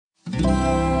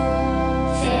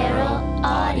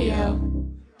Radio.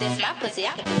 This my pussy,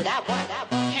 I can do what I want.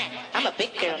 I'm a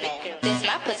big girl now. This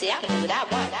my pussy, I can do what I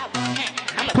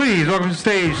want. Please welcome to the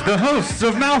stage the hosts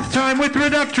of Mouth Time with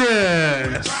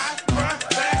Reductress.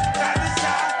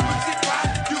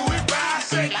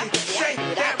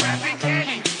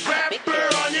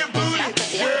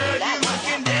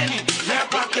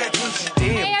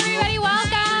 Hey everybody, welcome!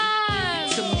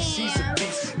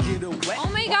 Oh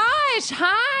my gosh, hi!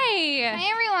 Hi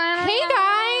everyone. Hey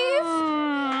guys!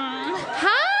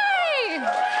 Hi!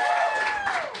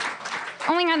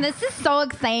 Oh my god, this is so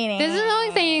exciting. This is so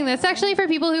exciting. This is actually for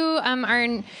people who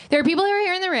there are people who are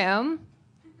here in the room.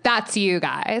 That's you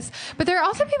guys. But there are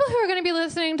also people who are going to be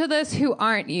listening to this who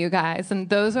aren't you guys, and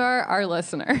those are our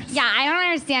listeners. Yeah, I don't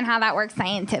understand how that works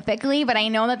scientifically, but I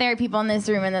know that there are people in this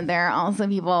room and that there are also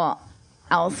people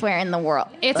elsewhere in the world.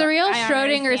 It's a real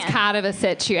Schrodinger's understand. cat of a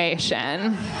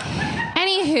situation.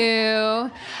 Anywho,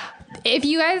 if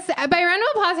you guys, by round of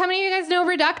applause, how many of you guys know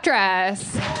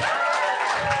Reductress?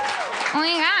 Oh my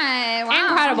god, wow.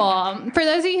 Incredible. For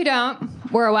those of you who don't,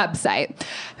 we're a website.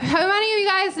 How many of you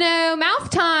guys know Mouth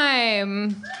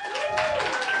Time?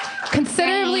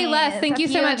 Considerably Nice. less. Thank A you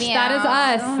so few much. of you. That is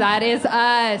us. That is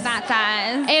us. That's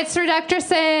us. It's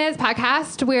Reductress's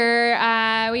podcast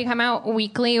where we come out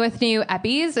weekly with new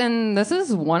epis, and this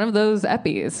is one of those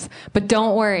epis. But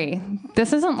don't worry,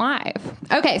 this isn't live.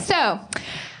 Okay, so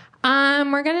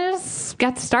we're gonna just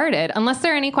get started. Unless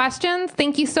there are any questions,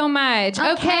 thank you so much.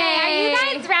 Okay, Are you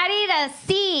guys ready to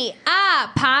see a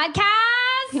podcast?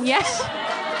 Yes.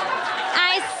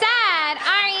 I said,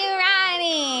 are you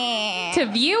ready To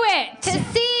view it. to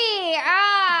see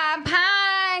a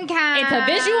podcast? It's a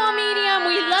visual medium.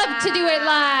 We love to do it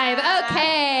live.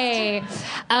 Okay.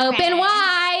 Open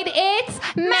wide. It's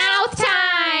Mouth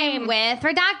Time. with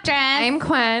Reductress. I'm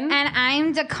Quinn. And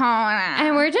I'm Dakota.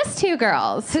 And we're just two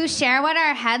girls who share what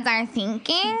our heads are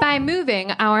thinking by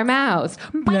moving our mouths.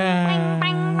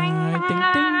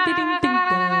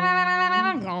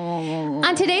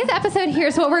 On today's episode,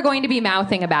 here's what we're going to be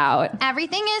mouthing about.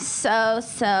 Everything is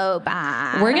so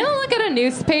bad. We're going to look at a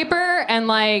newspaper and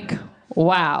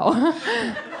wow.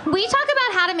 We talk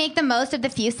about how to make the most of the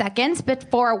few seconds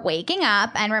before waking up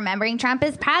and remembering Trump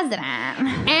is president.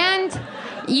 And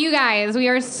you guys, we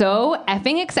are so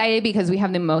effing excited because we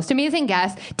have the most amazing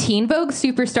guest, Teen Vogue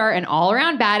superstar and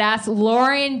all-around badass,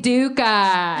 Lauren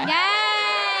Duca. Yay!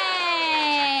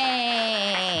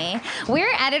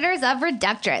 We're editors of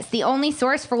Reductress, the only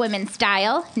source for women's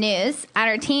style, news,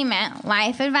 entertainment,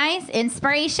 life advice,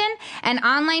 inspiration, and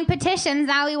online petitions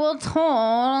that we will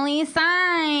totally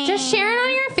sign. Just share it on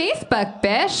your Facebook,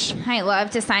 bish. I love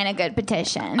to sign a good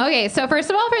petition. Okay, so first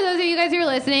of all, for those of you guys who are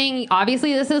listening,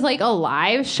 obviously this is like a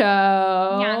live show.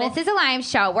 Yeah, this is a live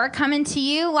show. We're coming to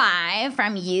you live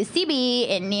from UCB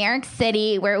in New York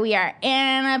City, where we are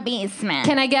in a basement.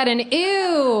 Can I get an ew?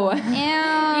 Ew.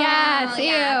 Yes, ew.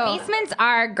 Yeah, basements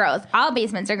are gross. All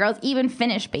basements are gross, even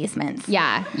finished basements.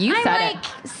 Yeah, you said it.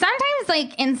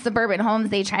 Sometimes, in suburban homes,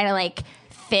 they try to,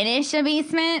 finish a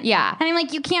basement. Yeah. And I'm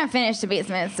like, you can't finish a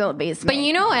basement. It's still a basement. But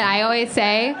you know what I always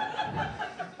say?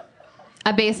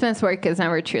 A basement's work is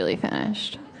never truly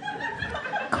finished.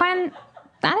 Quinn,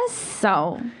 that is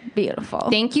so beautiful.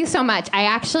 Thank you so much. I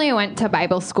actually went to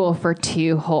Bible school for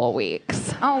 2 whole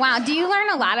weeks. Oh, wow. Do you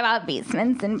learn a lot about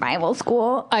basements in Bible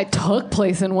school? I took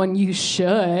place in one. You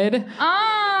should.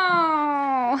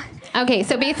 Oh. Okay,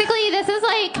 so basically this is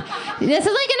like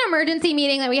an emergency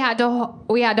meeting that we had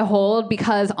to hold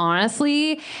because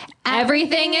honestly,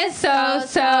 everything is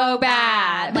so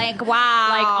bad.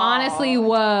 Wow. Honestly,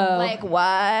 whoa.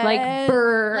 What?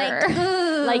 Brr.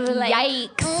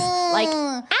 Yikes.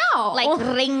 Ow.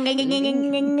 Ring.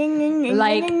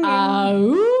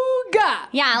 Auga.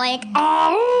 Yeah,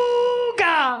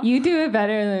 Auga. You do it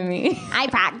better than me. I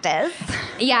practice.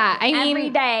 Yeah, I mean every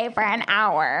day for an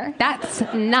hour. That's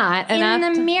not enough.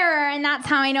 In the mirror, and that's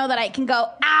how I know that I can go,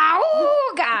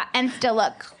 auga, and still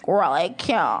look really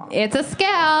cute. It's a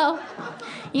skill.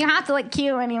 You have to look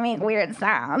cute when you make weird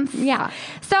sounds. Yeah.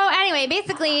 So anyway,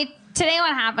 basically, today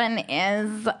what happened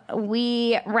is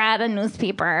we read a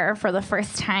newspaper for the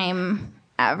first time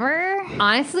ever.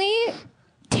 Honestly,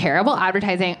 terrible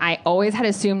advertising. I always had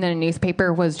assumed that a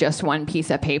newspaper was just one piece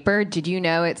of paper. Did you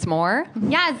know it's more?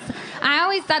 Yes. I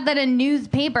always thought that a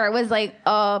newspaper was like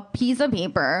a piece of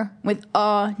paper with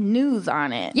a news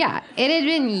on it. Yeah. It had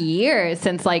been years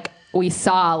since we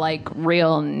saw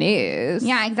real news.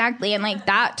 Yeah, exactly. And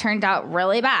that turned out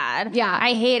really bad. Yeah.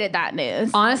 I hated that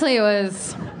news. Honestly, it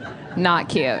was not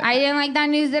cute. I didn't like that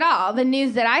news at all. The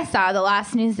news that I saw, the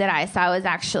last news that I saw was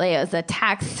it was a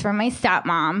text from my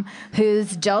stepmom,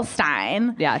 who's Jill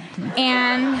Stein. Yeah.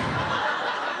 And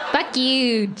Fuck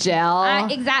you, Jill.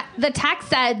 The text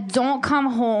said, "Don't come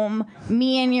home.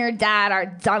 Me and your dad are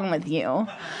done with you."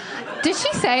 Did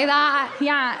she say that?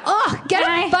 Yeah. Ugh, get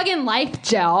a fucking life,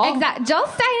 Jill. Exactly. Jill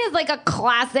Stein is like a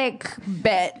classic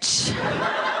bitch.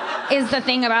 Is the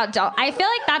thing about Jill. I feel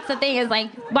like that's the thing is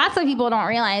like lots of people don't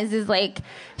realize is like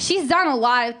she's done a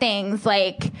lot of things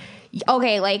like.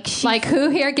 Okay, like who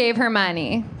here gave her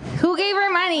money? Who gave her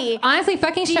money? Honestly,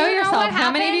 fucking show yourself.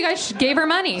 How many of you guys gave her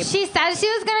money? She said she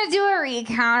was gonna do a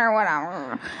recount or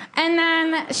whatever, and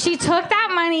then she took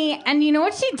that money, and you know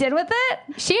what she did with it?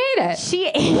 She ate it. She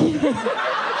ate it.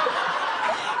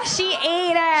 She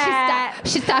ate it.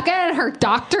 She stuck it in her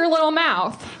doctor little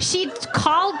mouth. She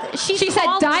said,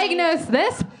 "Diagnose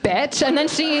this bitch," and then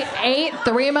she ate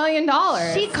 $3 million.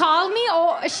 She called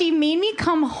me. She made me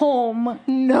come home.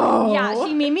 No. Yeah,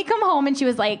 she made me come home, and she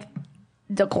was like,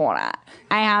 "Dakota,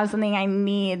 I have something I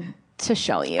need to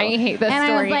show you." I hate this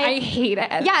story. I hate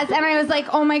it. Yes, and I was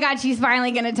like, "Oh my God, she's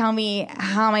finally going to tell me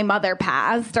how my mother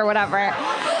passed or whatever."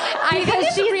 Because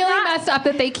she's really messed up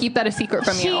that they keep that a secret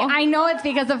from you. I know it's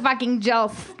because of fucking Jill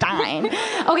Stein.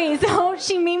 Okay, so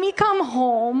she made me come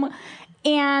home,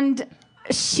 and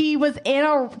she was in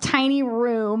a tiny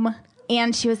room.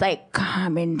 And she was like,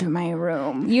 "Come into my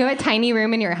room." You have a tiny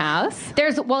room in your house?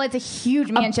 It's a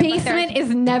huge mansion. A basement is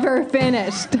never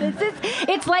finished.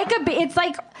 It's like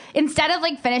instead of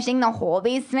like finishing the whole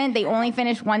basement, they only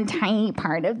finish one tiny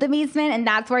part of the basement, and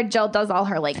that's where Jill does all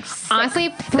her like. Honestly,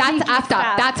 that's effed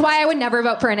up. That's why I would never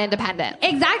vote for an independent.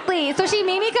 Exactly. So she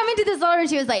made me come into this little room, and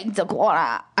she was like,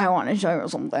 "Dakota, I want to show you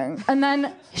something." And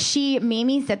then she made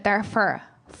me sit there for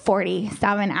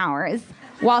 47 hours.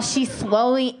 While she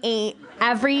slowly ate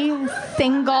every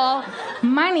single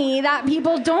money that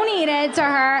people donated to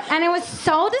her. And it was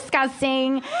so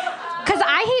disgusting. Because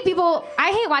I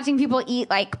hate watching people eat,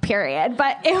 like, period.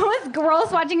 But it was gross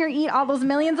watching her eat all those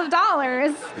millions of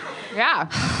dollars. Yeah.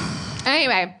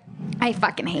 Anyway. I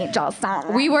fucking hate Jill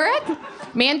Stein. We were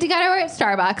together at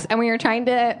Starbucks, and we were trying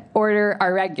to order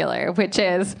our regular, which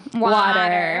is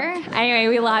water. Anyway,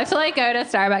 we love to, like, go to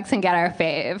Starbucks and get our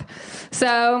fave.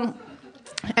 So...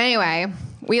 Anyway,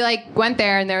 we like went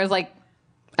there and there was like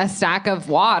a stack of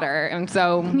water, and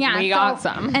so we got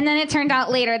some. And then it turned out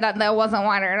later that wasn't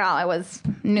water at all; it was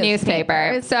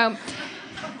newspaper. So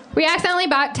we accidentally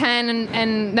bought 10,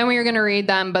 and then we were going to read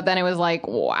them, but then it was like,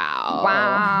 wow.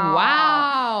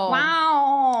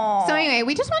 So anyway,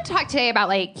 we just want to talk today about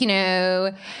like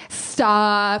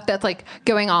stuff that's like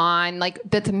going on, like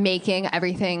that's making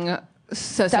everything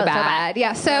so bad.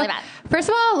 Yeah. So really bad. First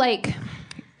of all, like.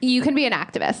 You can be an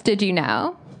activist. Did you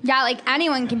know? Yeah, like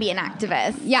anyone can be an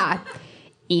activist. Yeah.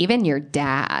 Even your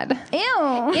dad.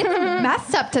 Ew. It's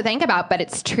messed up to think about, but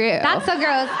it's true. That's so gross.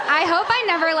 I hope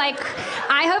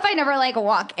I never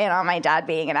walk in on my dad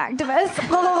being an activist.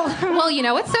 Well, you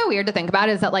know what's so weird to think about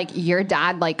is that like your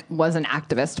dad like was an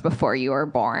activist before you were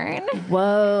born.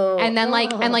 Whoa. And then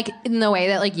like in the way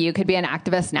that like you could be an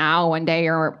activist now, one day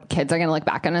your kids are gonna look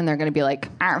back on it and they're gonna be like,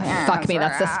 fuck me,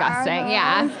 that's disgusting.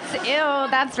 Yeah. Ew,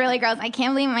 that's really gross. I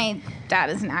can't believe my dad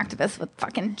is an activist with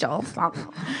fucking Jill.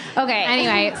 Okay.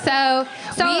 Anyway, so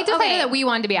we decided that we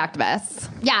wanted to be activists.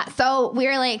 Yeah. So we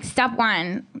were like, step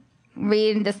one,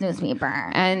 read this newspaper.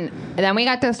 And then we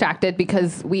got distracted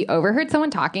because we overheard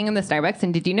someone talking in the Starbucks.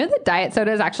 And did you know that diet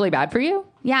soda is actually bad for you?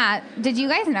 Yeah. Did you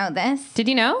guys know this? Did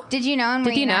you know? Did you know? And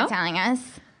were you not telling us?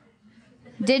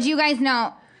 Did you guys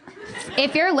know?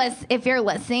 If you're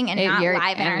listening and not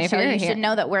live in our show, you should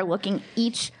know that we're looking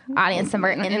each audience member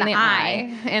in the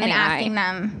eye and asking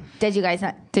them, did you guys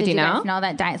know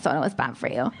that diet soda was bad for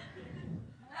you?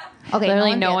 Okay,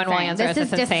 literally no one will answer us.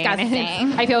 This is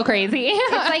disgusting. I feel crazy.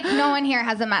 It's like no one here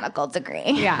has a medical degree.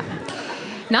 Yeah.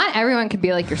 Not everyone could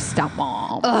be like your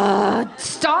stepmom.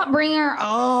 Stop bringing her.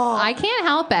 I can't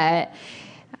help it.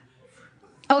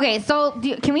 Okay, so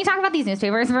can we talk about these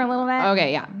newspapers for a little bit?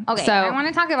 Okay, yeah. Okay, so I want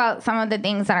to talk about some of the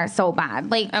things that are so bad.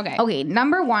 Like, okay,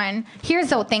 number one,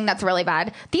 here's the thing that's really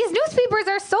bad. These newspapers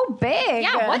are so big.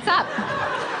 Yeah, what's up?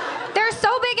 They're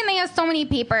so big and they have so many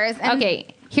papers.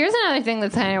 Okay, here's another thing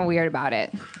that's kind of weird about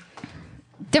it.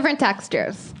 Different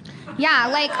textures. Yeah,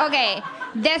 like, okay,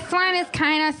 this one is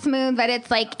kind of smooth, but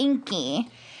it's like inky.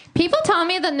 People tell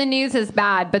me that the news is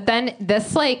bad, but then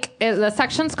this, like, the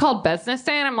section's called Business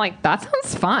Day, and I'm like, that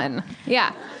sounds fun.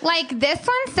 Yeah. Like, this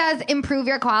one says improve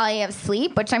your quality of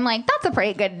sleep, which I'm like, that's a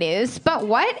pretty good news. But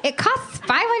what? It costs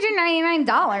 $599.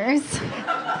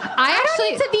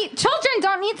 Children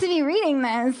don't need to be reading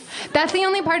this. That's the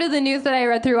only part of the news that I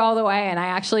read through all the way, and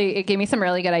it gave me some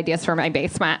really good ideas for my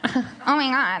basement. Oh my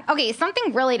God. Okay,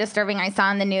 something really disturbing I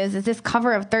saw in the news is this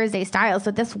cover of Thursday Styles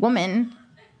with this woman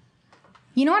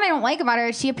You know what I don't like about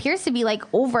her? She appears to be like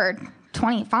over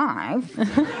 25.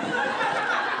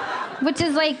 Which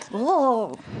is like,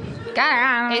 oh,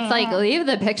 God. It's like, leave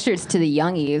the pictures to the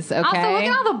youngies, okay? Also, look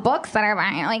at all the books that are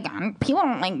buying. Like, people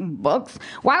don't like books.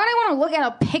 Why would I want to look at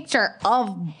a picture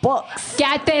of books?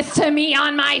 Get this to me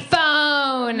on my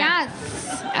phone. Yes.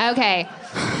 Okay.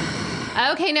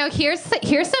 Okay, now here's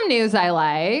some news I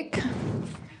like.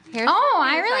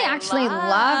 I really actually love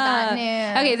that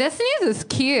news. Okay, this news is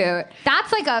cute.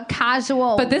 That's like a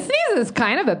casual. But this news is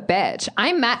kind of a bitch.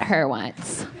 I met her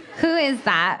once. Who is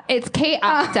that? It's Kate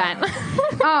Upton.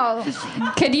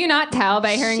 Oh. Could you not tell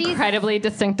by her She's- incredibly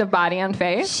distinctive body and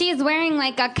face? She's wearing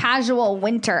like a casual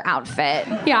winter outfit.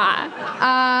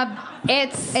 Yeah.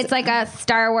 It's like a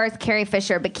Star Wars Carrie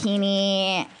Fisher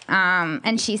bikini.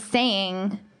 And she's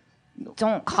saying,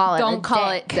 don't call it Don't call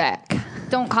it dick.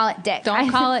 Don't call it dick. Don't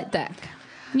call it dick.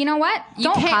 You know what?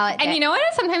 Don't call it dick. And you know what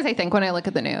sometimes I think when I look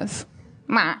at the news?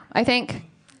 Ma. I think,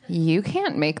 you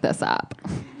can't make this up.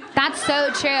 That's so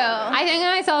true. I think to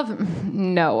myself,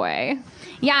 no way.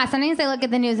 Yeah, sometimes I look at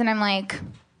the news and I'm like,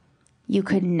 you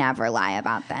could never lie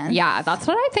about this. Yeah, that's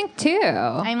what I think too.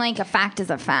 I'm like, a fact is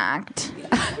a fact.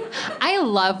 I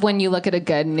love when you look at a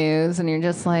good news and you're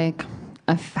just like,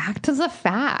 a fact is a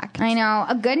fact. I know.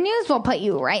 A good news will put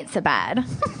you right to bed.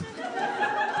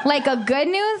 Like, a good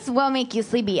news will make you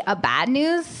sleepy. A bad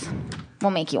news will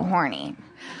make you horny.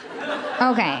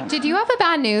 Okay. Did you have a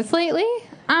bad news lately?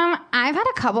 I've had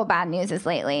a couple bad newses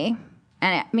lately,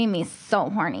 and it made me so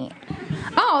horny.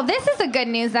 Oh, this is the good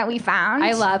news that we found.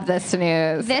 I love this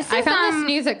news. I found this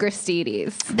news at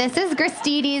Gristides. This is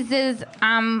Gristides'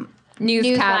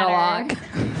 News catalog.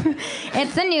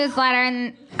 It's a newsletter,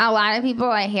 and a lot of people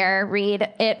I hear read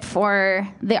it for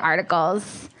the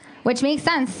articles, which makes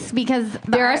sense because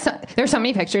There's so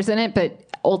many pictures in it, but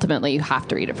ultimately you have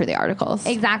to read it for the articles.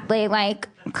 Exactly. Like,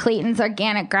 Clayton's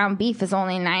organic ground beef is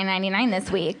only $9.99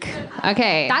 this week.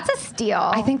 Okay. That's a steal.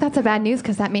 I think that's a bad news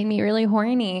because that made me really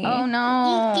horny. Oh,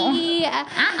 no.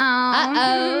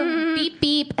 Uh-oh. Beep,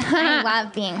 beep. I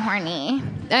love being horny.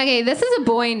 Okay, this is a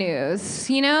boy news.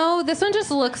 You know, this one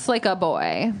just looks like a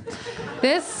boy.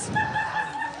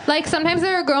 Like, sometimes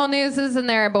there are girl newses and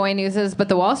there are boy newses, but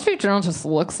the Wall Street Journal just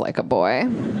looks like a boy.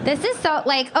 This is so,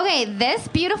 like, okay, this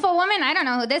beautiful woman, I don't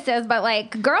know who this is, but,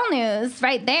 like, girl news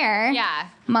right there. Yeah.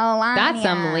 Melania. That's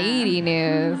some lady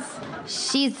news.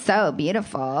 She's so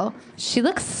beautiful. She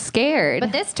looks scared.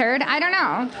 But this turd, I don't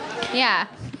know. Yeah.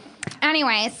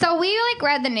 Anyway, so we, like,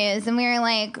 read the news, and we were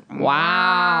like,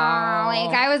 Wow.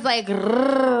 Like, I was like, I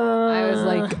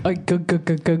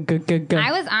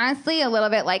was honestly a little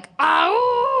bit like,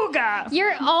 oh, God.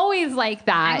 You're always like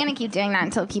that. I'm going to keep doing that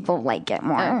until people like it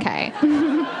more. Okay.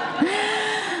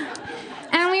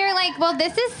 And we were like, well,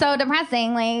 this is so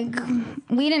depressing. Like,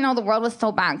 we didn't know the world was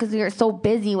so bad because we were so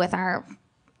busy with our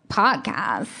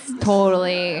podcast.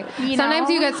 Totally. You Sometimes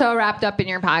know? you get so wrapped up in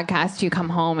your podcast, you come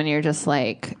home and you're just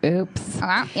like, oops.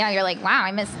 Yeah, you're like, wow,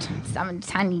 I missed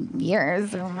 10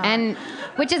 years. And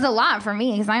which is a lot for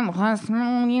me because I'm plus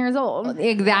years old.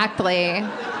 exactly.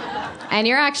 And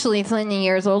you're actually 20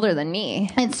 years older than me.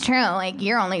 It's true. Like,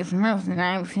 you're only...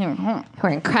 We're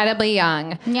incredibly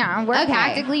young. Yeah, we're Okay.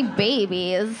 practically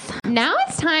babies. Now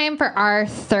it's time for our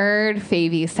third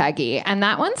favy seggy, and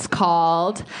that one's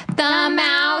called The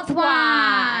Mouthwash.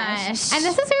 And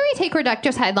this is where we take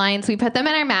Reductress headlines, we put them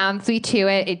in our mouths, we chew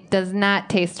it, it does not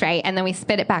taste right, and then we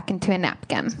spit it back into a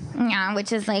napkin. Yeah,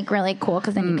 which is, like, really cool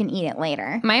because then you can eat it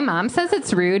later. My mom says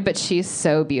it's rude, but she's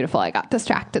so beautiful. I got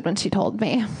distracted when she told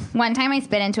me. One time I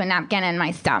spit into a napkin and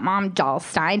my stepmom, Doll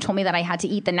Stein, told me that I had to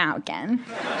eat the napkin.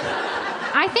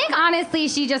 I think, honestly,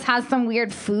 she just has some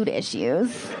weird food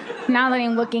issues now that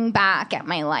I'm looking back at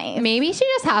my life. Maybe she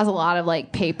just has a lot of,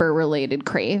 like, paper-related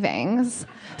cravings.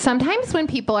 Sometimes when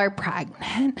people are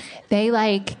pregnant, they,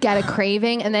 like, get a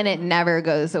craving and then it never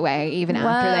goes away, even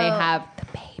after they have the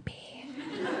baby.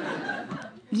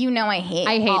 You know I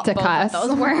hate to both cuss. of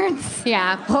those words.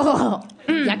 Yeah. Yuck,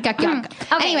 yuck, yuck.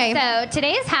 Okay, Anyway. so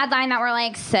today's headline that we're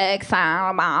like so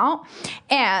excited about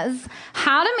is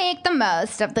how to make the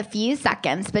most of the few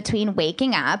seconds between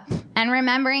waking up and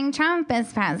remembering Trump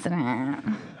is president.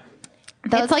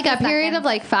 It's like a period of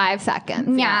like 5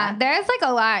 seconds. Yeah, there's like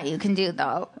a lot you can do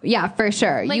though. Yeah, for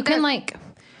sure. Like you can like,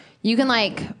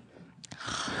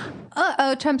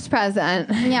 uh-oh, Trump's president.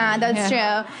 Yeah, that's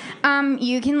true.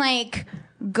 You can like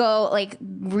go like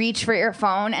reach for your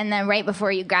phone and then right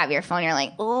before you grab your phone you're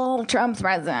like, oh, Trump's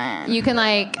president. You can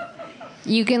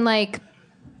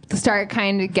start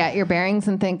kind of get your bearings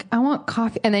and think, I want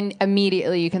coffee, and then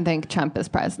immediately you can think Trump is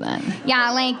president.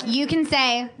 Yeah, like you can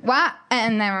say what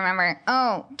and then remember,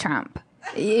 oh, Trump.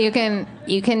 You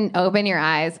can open your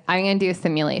eyes. I'm going to do a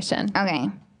simulation. Okay.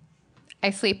 I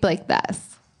sleep like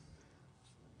this.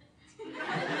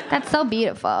 That's so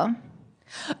beautiful.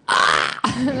 It's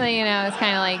kind of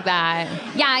like that.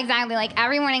 Yeah, exactly. Like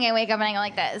every morning I wake up and I go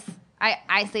like this.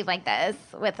 I sleep like this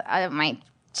with my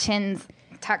chins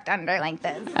tucked under like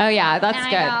this. Oh, yeah, that's And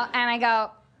good. I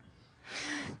go,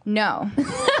 no.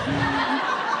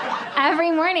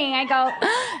 Every morning I go,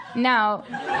 no.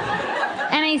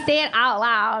 And I say it out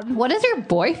loud. What does your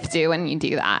boyf do when you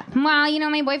do that? Well,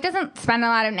 my boyf doesn't spend a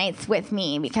lot of nights with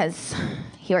me because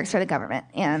he works for the government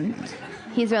and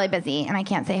he's really busy and I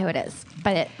can't say who it is.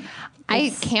 But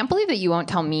I can't believe that you won't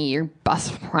tell me your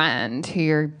best friend who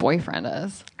your boyfriend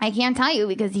is. I can't tell you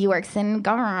because he works in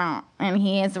government and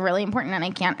he is really important and I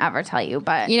can't ever tell you.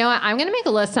 But you know what? I'm going to make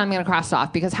a list and I'm going to cross it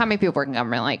off because how many people work in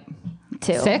government? Like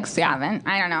 2, 6, 7.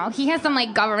 I don't know. He has some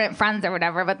like government friends or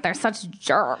whatever, but they're such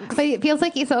jerks. But it feels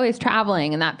like he's always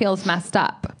traveling and that feels messed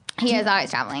up. He is always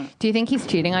traveling. Do you think he's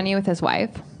cheating on you with his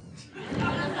wife?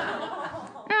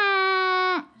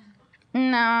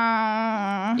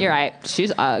 No. You're right.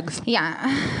 She's Uggs.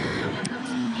 Yeah.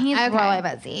 He's really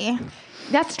busy.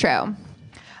 That's true.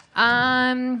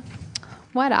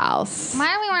 What else?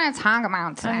 What do we want to talk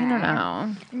about today? I don't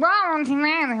know.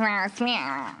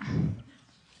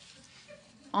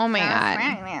 Oh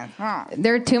my God.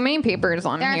 There are too many papers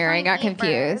on There are here. so I many got papers.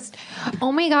 confused.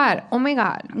 Oh my God. Oh my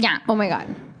God. Yeah. Oh my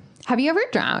God. Have you ever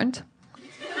drowned?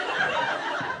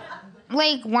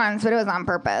 Like once, but it was on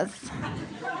purpose.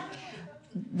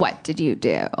 What did you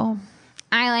do?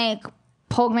 I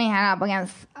pulled my head up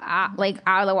against out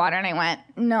of the water and I went,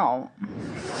 no.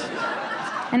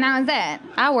 And that was it.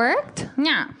 That worked?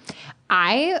 Yeah.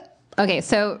 Okay,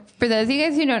 so for those of you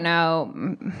guys who don't know,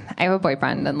 I have a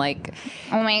boyfriend and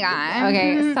Oh my God.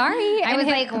 okay, sorry. I was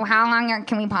like, how long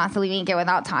can we possibly make it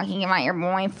without talking about your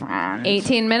boyfriend?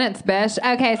 18 minutes, bitch.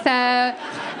 Okay, so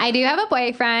I do have a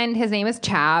boyfriend. His name is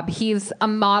Chab. He's a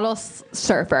model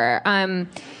surfer.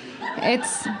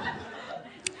 It's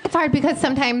hard because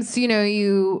sometimes,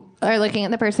 you are looking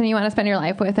at the person you want to spend your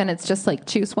life with and it's just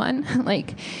choose one.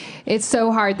 It's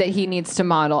so hard that he needs to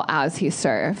model as he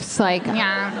surfs.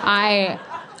 Yeah.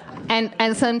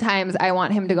 And sometimes I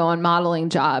want him to go on modeling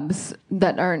jobs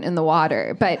that aren't in the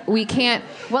water, but we can't.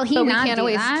 Will he but we not can't do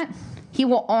always, that? He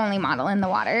will only model in the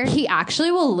water. He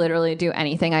actually will literally do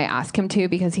anything I ask him to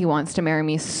because he wants to marry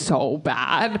me so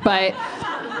bad, but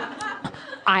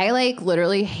I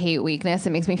literally hate weakness.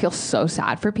 It makes me feel so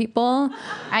sad for people.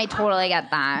 I totally get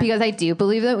that. Because I do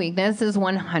believe that weakness is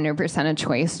 100% a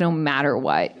choice no matter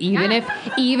what. Even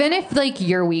if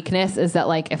your weakness is that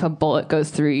if a bullet goes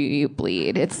through you, you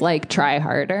bleed. It's try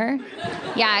harder.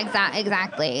 Yeah,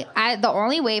 exactly. The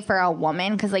only way for a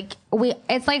woman, because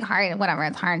it's hard, whatever.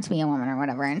 It's hard to be a woman or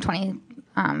whatever in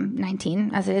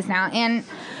 2019 as it is now. And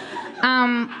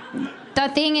the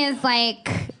thing is,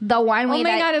 the one way oh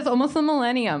my God, it's almost a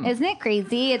millennium. Isn't it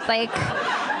crazy? It's I'm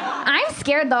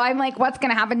scared, though. I'm what's going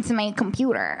to happen to my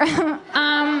computer? I'm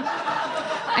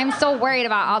so worried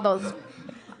about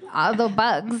all the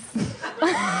bugs.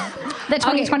 The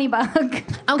 2020 bug.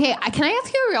 Okay, can I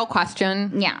ask you a real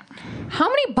question? Yeah. How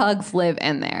many bugs live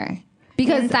in there?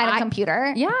 Because Inside a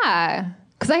computer? Yeah.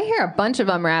 Because I hear a bunch of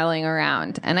them rattling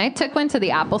around. And I took one to the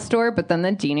Apple store, but then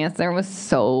the Genius there was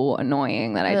so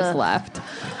annoying that I just left.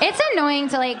 It's annoying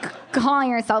to call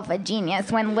yourself a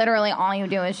genius when literally all you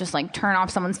do is just turn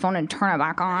off someone's phone and turn it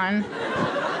back on.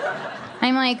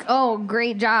 I'm oh,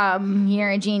 great job. You're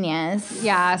a genius.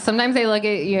 Yeah, sometimes they look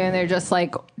at you and they're just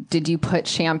did you put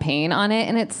champagne on it?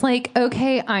 And it's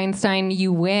okay, Einstein,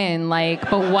 you win.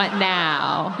 But what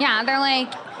now? Yeah,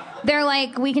 they're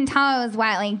we can tell it was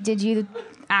wet. Did you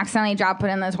accidentally drop it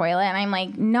in the toilet? And I'm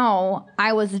no,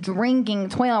 I was drinking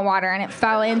toilet water and it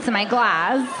fell into my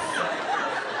glass.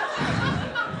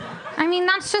 I mean,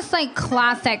 that's just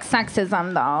classic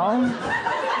sexism, though.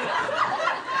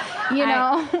 You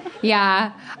know?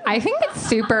 Yeah. I think it's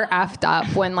super effed up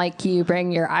when you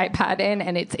bring your iPad in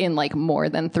and it's in more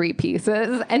than 3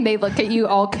 pieces and they look at you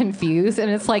all confused and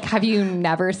it's have you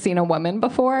never seen a woman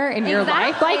before in your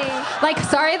life?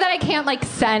 Sorry that I can't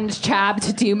send Chab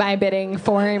to do my bidding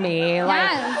for me.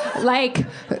 Yes.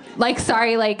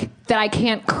 Sorry that I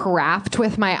can't craft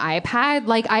with my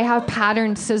iPad. I have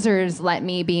patterned scissors, let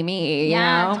me be me.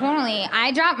 Yeah, you know? totally.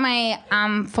 I dropped my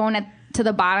phone to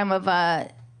the bottom of a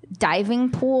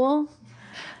diving pool.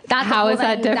 How is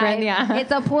that different? Yeah.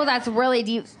 It's a pool that's really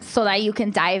deep so that you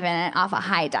can dive in it off a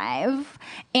high dive.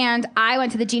 And I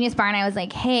went to the Genius Bar and I was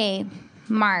hey,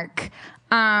 Mark,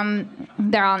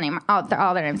 They're all named.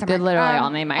 All their names are They're Mark. literally all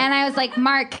named Mark. And I was like,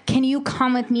 Mark, can you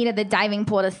come with me to the diving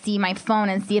pool to see my phone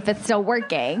and see if it's still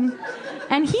working?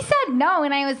 And he said no.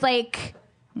 And I was like,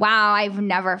 wow, I've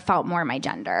never felt more my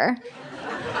gender.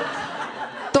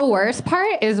 The worst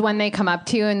part is when they come up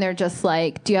to you and they're just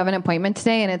like, do you have an appointment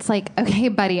today? And it's like, okay,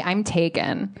 buddy, I'm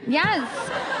taken. Yes.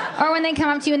 Or when they come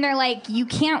up to you and they're like, you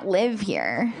can't live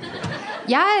here.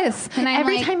 Yes. And I'm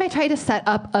every like- time I try to set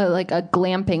up a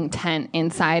glamping tent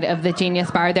inside of the Genius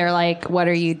Bar, they're like, what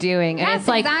are you doing? And Yes, it's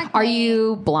like, exactly. are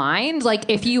you blind? Like,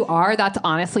 if you are, that's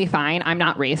honestly fine. I'm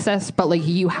not racist, but like,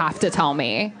 you have to tell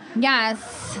me.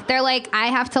 Yes. They're like, I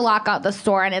have to lock out the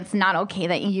store and it's not okay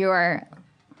that you're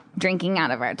drinking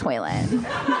out of our toilet.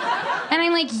 And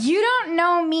I'm like, you don't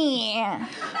know me.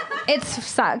 It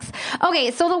sucks.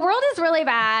 Okay, so the world is really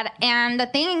bad. And the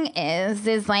thing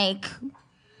is like,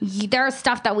 there's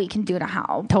stuff that we can do to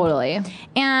help. Totally.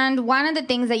 And one of the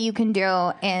things that you can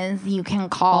do is you can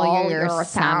call your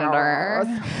senator.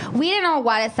 We didn't know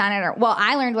what a senator... Well,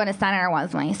 I learned what a senator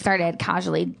was when I started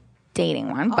casually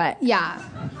dating one. But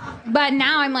But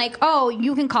now I'm like, oh,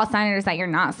 you can call senators that you're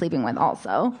not sleeping with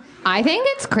also. I think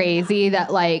it's crazy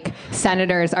that like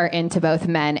senators are into both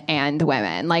men and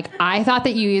women. Like I thought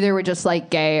that you either were just like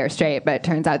gay or straight, but it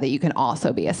turns out that you can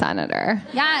also be a senator.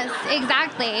 Yes,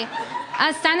 exactly.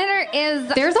 A senator is...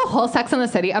 There's a whole Sex and the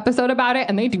City episode about it,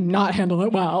 and they do not handle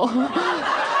it well.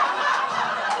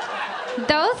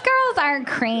 Those girls are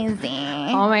crazy.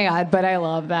 Oh my God, but I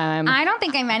love them. I don't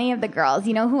think I'm any of the girls.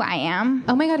 You know who I am?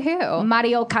 Oh my God, who?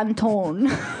 Mario Canton.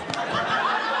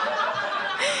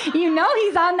 You know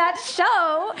he's on that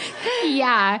show.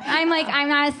 Yeah. I'm like, I'm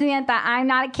not a Samantha. I'm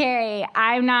not a Carrie.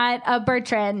 I'm not a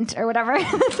Bertrand or whatever.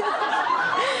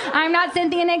 I'm not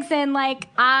Cynthia Nixon. Like,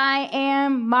 I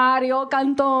am Mario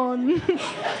Canton.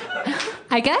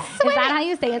 I guess Is that how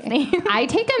you say his name? I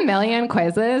take a million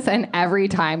quizzes, and every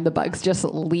time the bugs just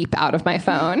leap out of my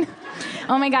phone.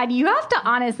 Oh my God, you have to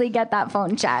honestly get that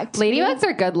phone checked. Ladybugs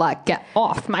are good luck. Get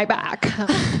off my back.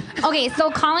 Okay, so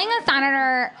calling a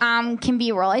senator can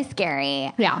be really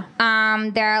scary. Yeah.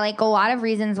 There are like a lot of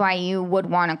reasons why you would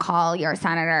want to call your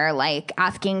senator, like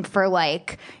asking for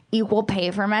like equal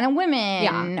pay for men and women,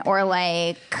 Yeah. or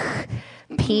like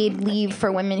paid leave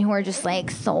for women who are just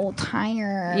like so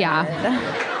tired.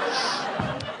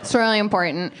 Yeah. It's really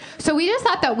important. So we just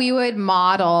thought that we would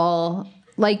model,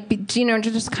 like, you know,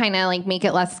 to just kind of like make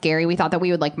it less scary. We thought that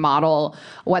we would like model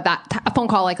what a phone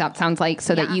call like that sounds like,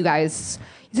 so that you guys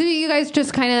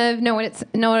just kind of know what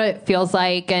it feels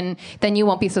like, and then you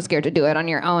won't be so scared to do it on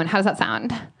your own. How does that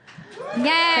sound?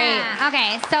 Yeah. Great.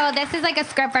 Okay, so this is like a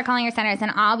script for calling your senators,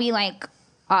 and I'll be like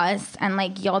us, and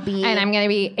like you'll be... And I'm going to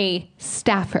be a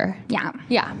staffer. Yeah.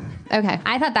 Yeah. Okay.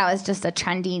 I thought that was just a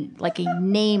trendy, like a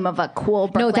name of a cool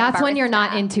Brooklyn No, that's when you're barista.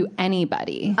 not into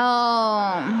anybody.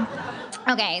 Oh.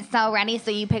 Okay, so ready?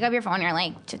 So you pick up your phone, you're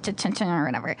like, or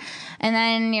whatever. And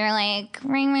then you're like,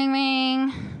 ring, ring,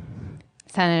 ring.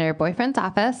 Senator Boyfriend's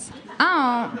office.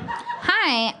 Oh,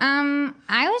 hi.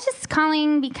 I was just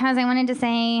calling because I wanted to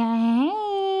say, hey.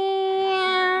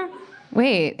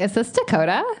 Wait, is this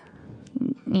Dakota?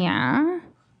 Yeah.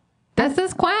 This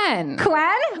is Gwen. Gwen?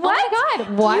 What? Oh my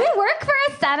God, what? You work for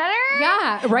a senator?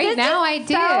 Yeah, right This now is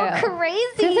I do. So crazy.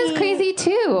 This is crazy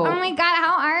too. Oh my God,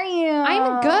 how are you?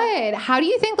 I'm good. How do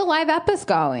you think the live ep is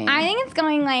going? I think it's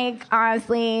going, like,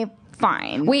 honestly,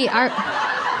 fine. Wait,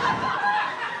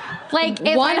 Like,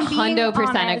 if I'm being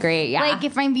 100% honest, agree, yeah. Like,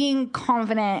 if I'm being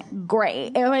confident,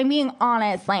 great. If I'm being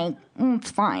honest, like,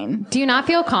 it's fine. do you not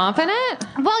feel confident?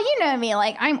 Well, you know me.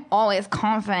 Like, I'm always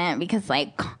confident because,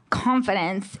 like,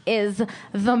 confidence is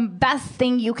the best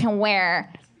thing you can wear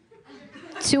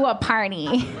to a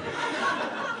party.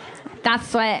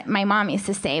 That's what my mom used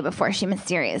to say before she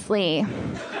mysteriously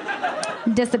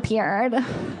disappeared.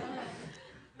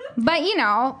 But, you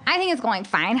know, I think it's going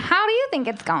fine. How do you think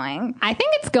it's going? I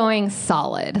think it's going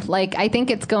solid. Like, I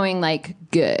think it's going, like,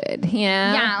 good, you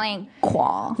know? Yeah, like,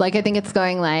 cool. Like, I think it's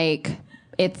going, like,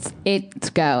 it's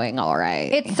going all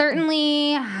right. It's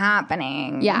certainly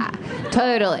happening. Yeah,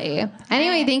 totally.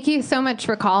 Anyway, thank you so much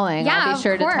for calling. Yeah, I'll be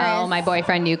sure of to tell course. my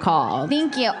boyfriend you called.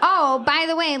 Thank you. Oh, by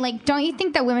the way, like, don't you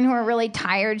think that women who are really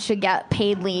tired should get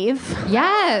paid leave?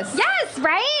 Yes. Yes,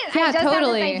 right? Yeah, I just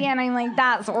totally. had this idea, and I'm like,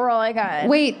 that's really good.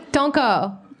 Wait, don't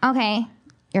go. Okay.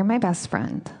 You're my best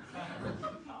friend.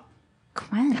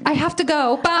 Gwen. I have to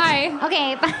go. Bye.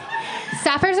 Okay.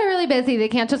 Staffers are really busy. They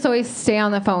can't just always stay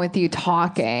on the phone with you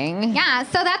talking. Yeah,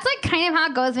 so that's like kind of how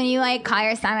it goes when you like call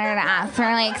your senator to ask for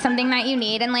like something that you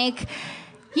need, and like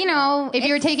you know, If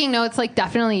you're taking notes, like,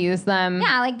 definitely use them.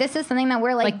 yeah, like this is something that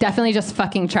we're Like, definitely just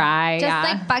fucking try. just yeah.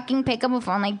 like fucking pick up a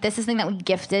phone. Like this is something that we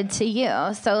gifted to you.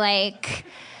 So like,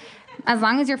 as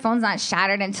long as your phone's not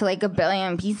shattered into like a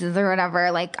billion pieces or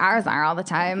whatever, like ours are all the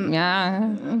time.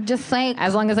 Yeah. Just like,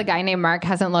 As long as a guy named Mark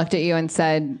hasn't looked at you and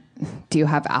said, "Do you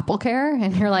have Apple Care?"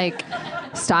 And you're like,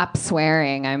 "Stop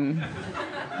swearing.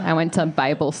 I went to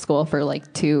Bible school for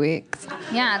like 2 weeks."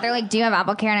 yeah, they're like, do you have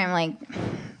Apple Care? And I'm like,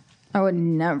 I would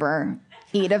never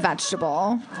eat a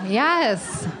vegetable.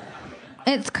 Yes.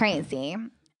 It's crazy.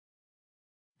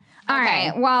 All Okay.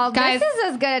 right. Well, Guys- this is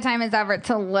as good a time as ever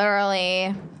to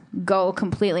literally go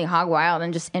completely hog wild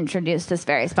and just introduce this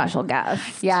very special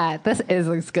guest. Yeah, this is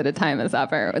as good a time as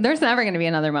ever. There's never going to be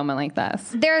another moment like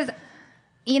this. There's,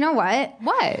 you know what?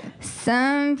 What?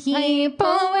 Some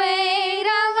people wait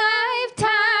a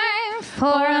lifetime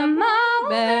for a moment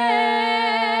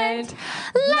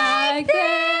like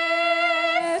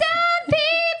this. Some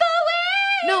people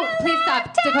wait. No, please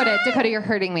stop. Dakota, you're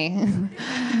hurting me.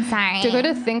 Sorry.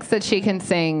 Dakota thinks that she can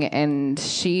sing, and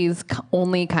she's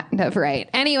only kind of right.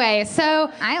 Anyway,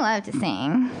 so I love to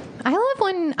sing. I love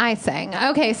when I sing.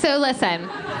 Okay, so listen.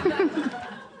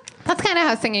 That's kind of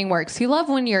how singing works. You love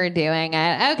when you're doing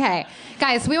it. Okay,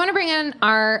 guys, we want to bring in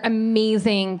our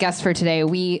amazing guest for today.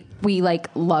 We like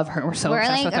love her. We're so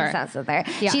obsessed with her. Obsessed with her.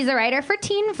 Yeah. She's a writer for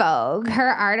Teen Vogue. Her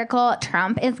article,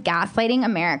 Trump is Gaslighting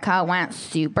America, went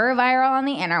super viral on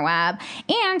the interweb.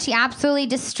 And she absolutely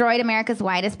destroyed America's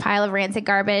whitest pile of rancid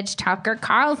garbage, Tucker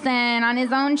Carlson, on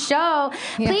his own show.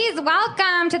 Yeah. Please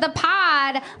welcome to the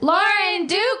pod, Lauren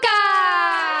Duca.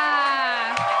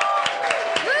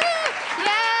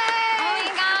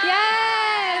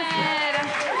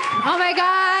 Oh my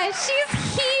gosh,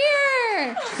 she's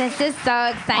here! This is so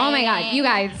exciting. Oh my god, you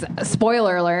guys,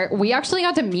 spoiler alert, we actually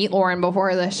got to meet Lauren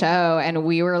before the show and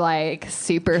we were like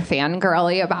super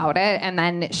fangirly about it, and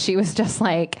then she was just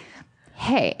like,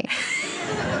 hey.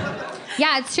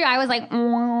 Yeah, it's true. I was like,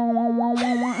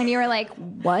 and you were like,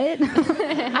 what?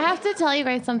 I have to tell you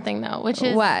guys something though, which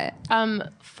is What?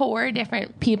 4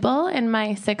 different people in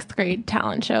my 6th grade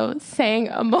talent show sang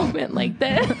a moment like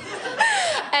this.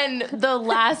 And the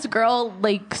last girl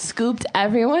like scooped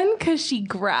everyone because she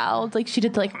growled, like she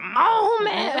did like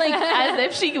moment, like as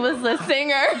if she was the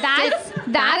singer.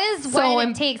 That is so what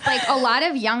it takes. Like a lot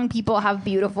of young people have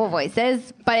beautiful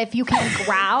voices, but if you can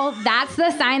growl, that's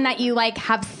the sign that you like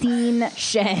have seen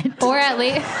shit. Or at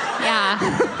least, yeah.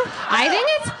 I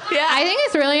think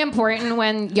it's really important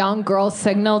when young girls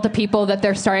signal to people that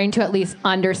they're starting to at least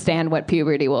understand what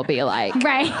puberty will be like.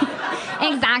 Right.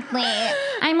 Exactly.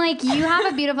 I'm like, you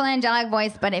have a beautiful angelic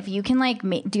voice, but if you can like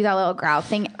do that little growl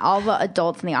thing, all the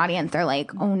adults in the audience are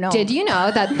like, oh no. Did you know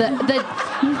that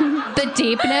the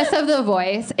deepness of the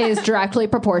voice is directly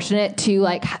proportionate to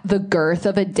like the girth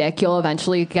of a dick you'll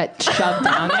eventually get shoved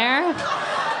down there?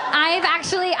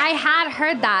 I had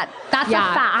heard that. That's a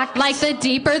fact. Like the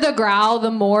deeper the growl, the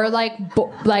more like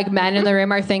men in the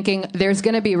room are thinking there's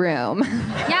gonna be room.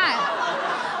 Yeah.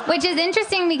 Which is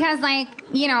interesting because, like,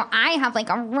 you know, I have like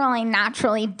a really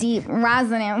naturally deep,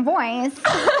 resonant voice. And so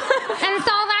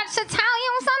that should tell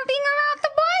you something about the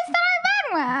boys that I've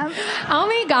been with. Oh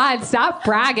my God, stop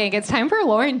bragging. It's time for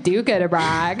Lauren Duca to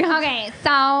brag. Okay,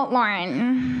 so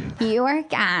Lauren, you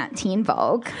work at Teen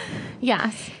Vogue.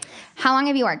 Yes. How long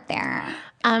have you worked there?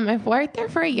 I've worked there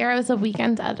for a year. I was a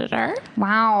weekend editor.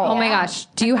 Wow. Oh my gosh,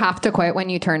 do you have to quit when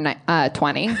you turn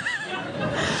 20?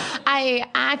 I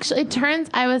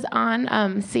was on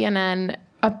CNN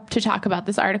to talk about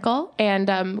this article, and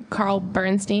Carl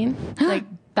Bernstein, like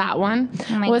that one,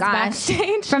 Oh my was gosh.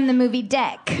 backstage. From the movie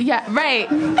Dick. Yeah, right.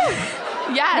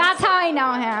 Yes. That's how I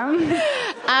know him.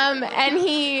 And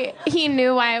he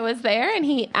knew why I was there, and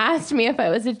he asked me if I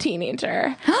was a teenager.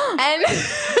 And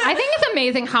I think it's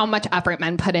amazing how much effort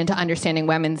men put into understanding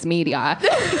women's media.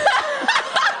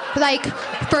 Like,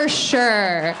 for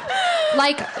sure.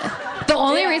 Like, the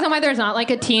only reason why there's not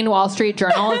like a teen Wall Street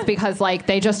Journal is because like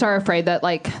they just are afraid that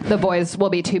like the boys will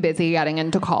be too busy getting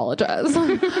into colleges.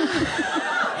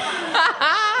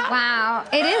 Wow.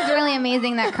 It is really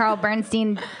amazing that Carl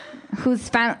Bernstein,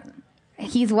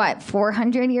 he's what,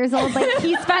 400 years old? Like,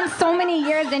 he spent so many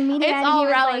years in media. It's and all he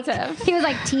was relative. Like, he was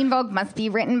like, Teen Vogue must be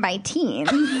written by teens.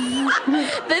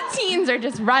 the teens are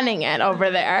just running it over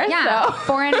there. Yeah, So.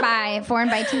 foreign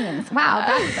by teens. Wow,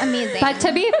 that's amazing. But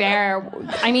to be fair,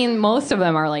 I mean, most of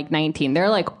them are like 19. They're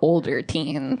like older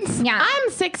teens. yeah.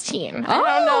 I'm 16. I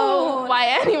don't know why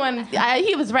anyone.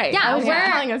 He was right. Yeah, I was we're-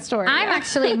 telling a story. I'm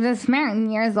actually this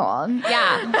many years old.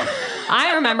 Yeah.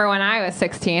 I remember when I was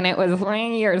 16. It was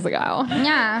 20 years ago.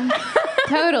 Yeah.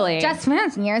 Totally. Just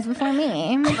years before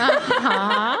me.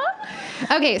 Uh-huh.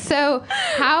 Okay, so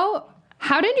how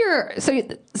did your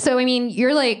so I mean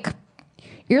you're like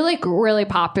really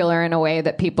popular in a way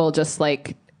that people just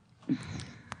like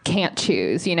can't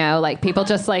choose, you know, like people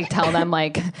just like tell them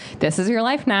like this is your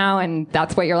life now and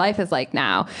that's what your life is like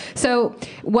now. So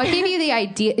what gave you the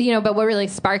idea, you know, but what really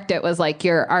sparked it was like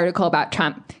your article about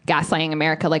Trump gaslighting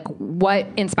America. Like what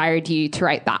inspired you to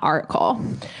write that article?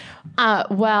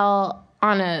 Well,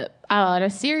 on a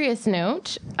serious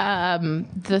note,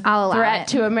 the threat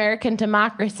to American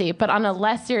democracy, but on a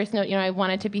less serious note, you know, I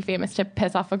wanted to be famous to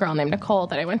piss off a girl named Nicole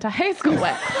that I went to high school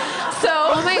with. So,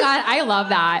 oh my God, I love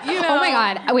that. You know, oh my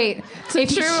God, wait,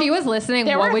 if she was listening,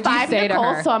 what would you say Nicoles,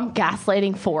 to her? So I'm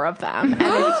gaslighting 4 of them, and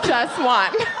it's just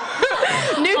one.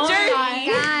 New Jersey.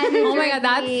 Oh my God,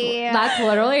 that's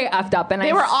literally effed up, and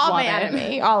they were all mad at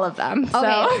me, all of them. So.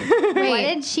 Okay, what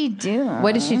did she do?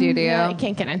 What did she do to you? I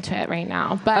can't get into it right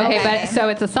now, but okay, but so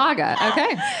it's a saga.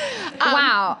 Okay.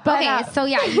 Wow. but, Okay, so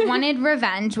yeah, you wanted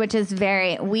revenge, which is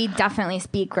we definitely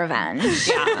speak revenge.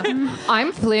 Yeah.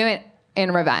 I'm fluent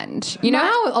in revenge. You know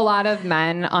how a lot of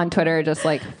men on Twitter are just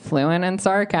like fluent in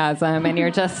sarcasm and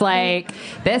you're just like,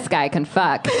 this guy can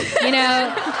fuck. You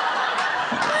know?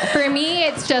 For me,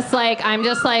 it's just like, I'm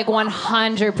just like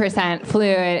 100%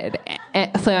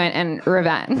 fluent in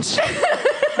revenge.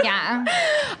 Yeah.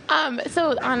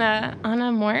 So on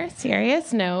a more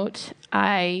serious note,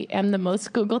 I am the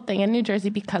most Googled thing in New Jersey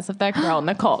because of that girl,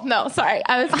 Nicole. No, sorry.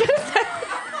 I was going to say...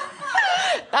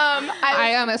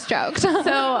 I almost joked.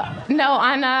 So no,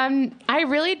 I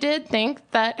really did think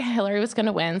that Hillary was going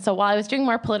to win. So while I was doing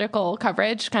more political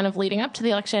coverage, kind of leading up to the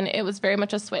election, it was very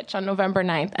much a switch on November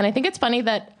 9th. And I think it's funny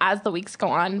that as the weeks go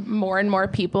on, more and more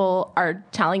people are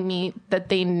telling me that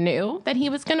they knew that he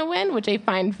was going to win, which I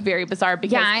find very bizarre.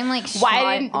 Because I'm like,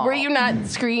 were you not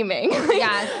screaming?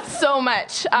 Yeah, so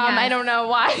much. I don't know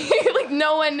why. Like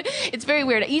no one. It's very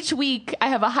weird. Each week I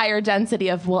have a higher density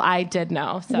of I did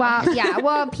know. So. Well, yeah.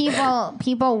 Well,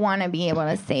 people want to be able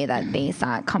to say that they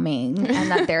saw it coming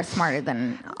and that they're smarter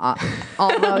than all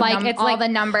the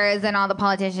numbers and all the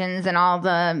politicians and all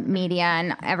the media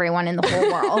and everyone in the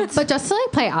whole world. But just to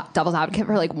like play devil's advocate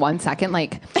for like 1 second,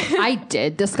 like I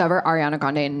did discover Ariana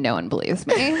Grande and no one believes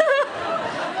me.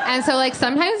 And so, like,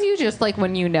 sometimes you just, like,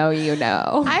 when you know, you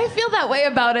know. I feel that way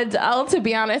about Adele, to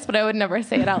be honest, but I would never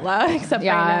say it out loud, except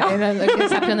right now.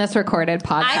 Except in this recorded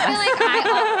podcast. I feel like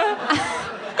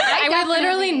I would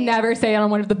literally never say it on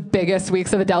one of the biggest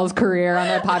weeks of Adele's career on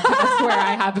a podcast where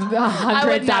I have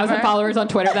 100,000 followers on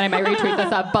Twitter that I might retweet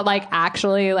this up. But, like,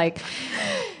 actually, like...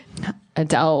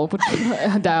 Adele.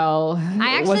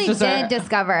 I actually did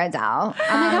discover Adele. Oh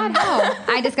my God,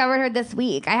 how? I discovered her this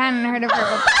week. I hadn't heard of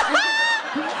her before.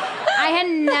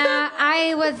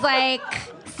 I was like,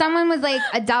 someone was like,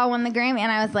 Adele won the Grammy,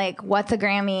 and I was like, what's a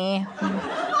Grammy?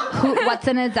 What's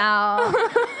an Adele?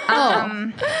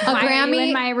 A Grammy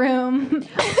in my room.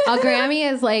 A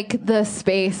Grammy is like the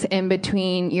space in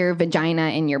between your vagina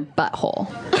and your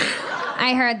butthole.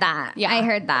 I heard that. Yeah. I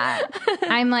heard that.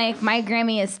 I'm like, my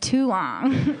Grammy is too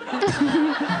long.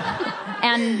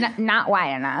 And not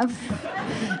wide enough.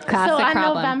 Classic so on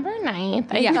problem. November 9th,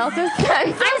 I felt a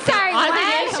sense I'm sorry, what?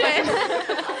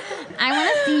 I want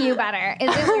to see you better.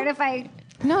 Is it weird if I...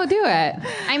 No, do it.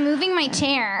 I'm moving my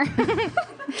chair.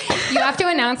 You have to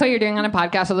announce what you're doing on a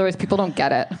podcast, otherwise people don't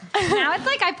get it. Now it's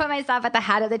like I put myself at the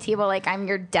head of the table like I'm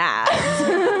your dad.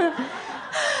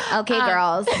 Okay,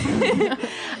 girls.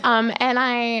 And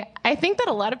I think that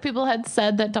a lot of people had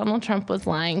said that Donald Trump was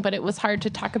lying, but it was hard to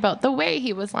talk about the way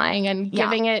he was lying and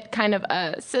giving it kind of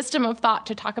a system of thought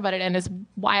to talk about it, and is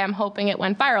why I'm hoping it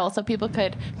went viral so people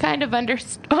could kind of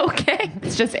understand. Okay,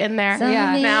 it's just in there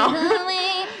now.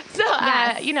 So,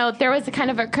 you know, there was a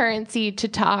kind of a currency to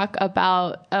talk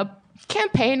about a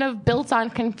campaign of built on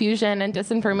confusion and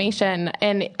disinformation,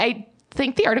 and I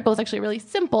think the article is actually really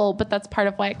simple, but that's part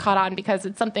of why it caught on, because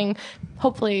it's something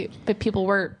hopefully that people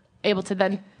were able to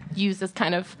then use as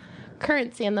kind of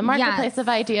currency in the marketplace of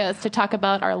ideas to talk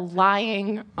about our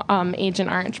lying Agent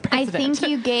Orange president. I think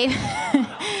you gave...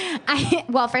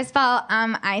 well, first of all,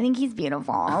 I think he's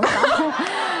beautiful. So,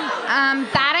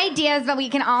 bad idea is that we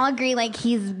can all agree, like,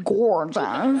 he's gorgeous.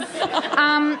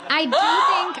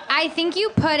 I think you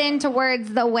put into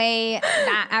words the way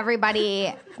that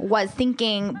everybody was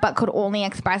thinking, but could only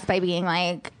express by being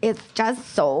like, it's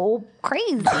just so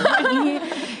crazy.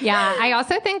 Yeah, I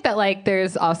also think that, like,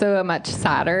 there's also a much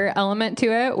sadder element to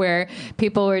it where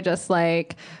people were just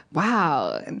like,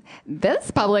 wow,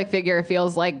 this public figure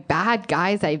feels like bad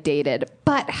guys I've dated,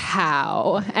 but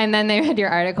how? And then they read your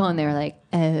article and they were like,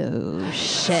 oh,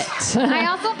 shit. I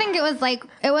also think think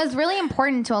it was really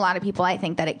important to a lot of people. I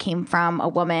think that it came from a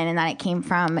woman and that it came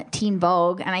from Teen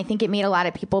Vogue. And I think it made a lot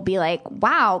of people be like,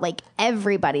 wow, like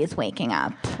everybody's waking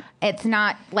up. It's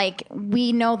not like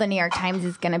we know the New York Times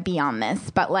is going to be on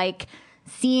this, but like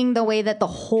seeing the way that the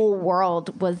whole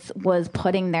world was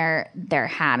putting their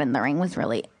hat in the ring was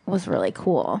really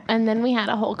cool. And then we had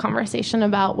a whole conversation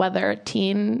about whether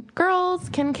teen girls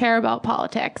can care about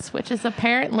politics, which is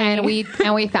apparently... And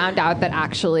we found out that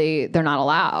actually they're not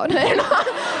allowed.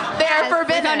 They're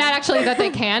forbidden. No, not actually that they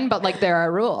can, but like there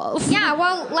are rules. Yeah,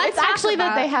 well, It's actually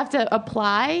that they have to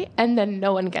apply and then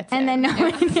no one gets and in. then no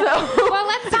one gets Well,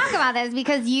 let's talk about this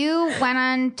because you went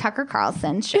on Tucker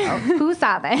Carlson's show. Who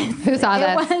saw this? Who saw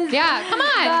this? Was, yeah, come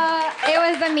on. it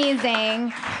was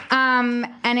amazing.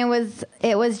 And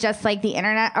it was just like the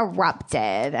internet erupted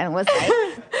and it was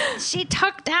like she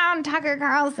took down Tucker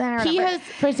Carlson or He whatever. has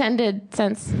pretended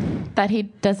since that he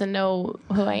doesn't know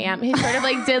who I am. He sort of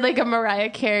like did like a Mariah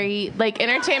Carey, like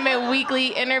Entertainment Weekly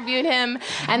interviewed him,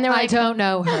 and they're like, I don't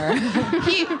know her.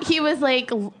 he was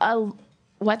like,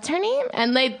 what's her name?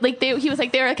 And he was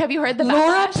like, have you heard the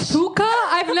Laura backlash? Duca?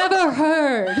 I've never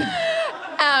heard.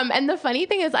 And the funny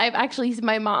thing is,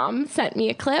 my mom sent me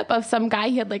a clip of some guy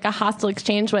he had like a hostile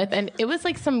exchange with, and it was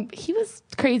like he was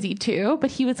crazy too, but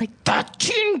he was like, that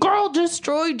teen girl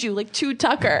destroyed you, like to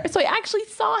Tucker. So I actually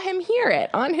saw him hear it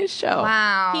on his show.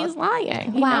 Wow. He's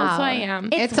lying. He knows who I am.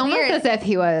 It's almost weird. as if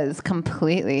he was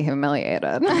completely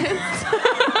humiliated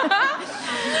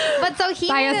But so he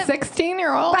by made a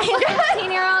 16-year-old. by a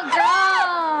 16-year-old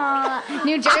girl.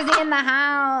 New Jersey in the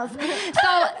house.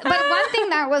 So, but one thing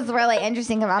that was really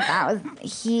interesting about that was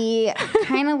he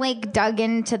kind of like dug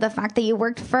into the fact that you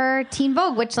worked for Teen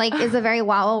Vogue, which like is a very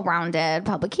well-rounded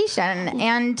publication.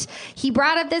 And he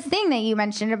brought up this thing that you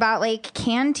mentioned about like,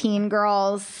 can teen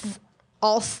girls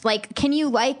also like, can you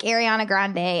like Ariana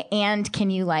Grande and can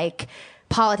you like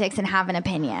politics and have an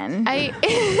opinion?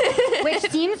 Which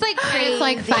seems like crazy. It's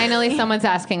like finally someone's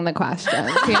asking the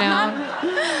questions, you know?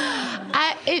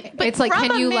 But It's like, from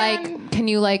can a you man-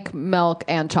 like milk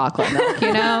and chocolate milk,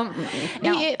 you know?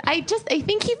 I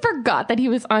think he forgot that he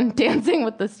was on Dancing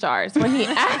with the Stars when he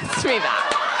asked me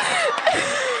that.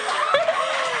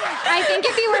 I think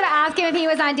if you were to ask him if he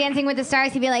was on Dancing with the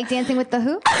Stars, he'd be like, Dancing with the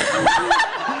who?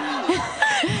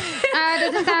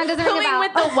 Doesn't ring a bell.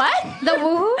 With the what? The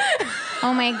woohoo?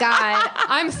 Oh my God.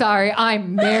 I'm sorry,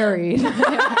 I'm married.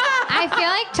 I feel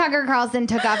like Tucker Carlson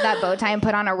took off that bow tie and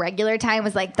put on a regular tie and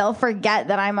was like, they'll forget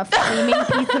that I'm a flaming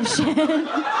piece of shit.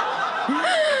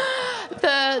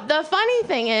 The funny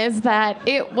thing is that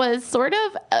it was sort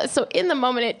of so in the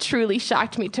moment it truly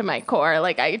shocked me to my core.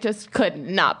 Like I just could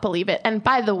not believe it. And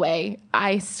by the way,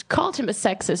 I called him a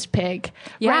sexist pig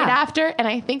right after, and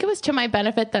I think it was to my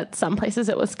benefit that some places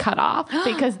it was cut off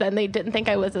because then they didn't think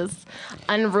I was as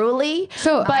unruly.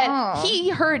 But he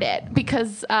heard it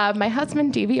because my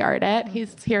husband DVR'd it.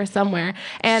 He's here somewhere.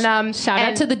 And Shout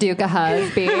out to the Duca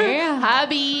husby.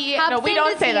 hubby. No, we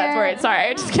don't say that word.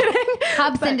 Sorry, just kidding.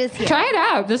 Hubson is here. Try it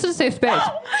out. This is a safe space.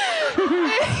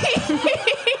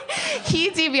 He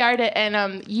DVR'd it,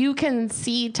 and you can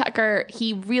see Tucker.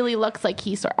 He really looks like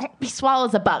he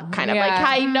swallows a bug, kind of like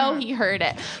I know he heard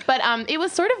it. But it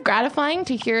was sort of gratifying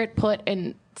to hear it put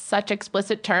in such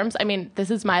explicit terms. I mean, this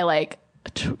is my like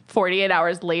 48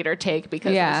 hours later take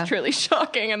because it was truly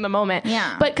shocking in the moment.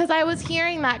 Yeah. But because I was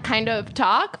hearing that kind of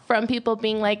talk from people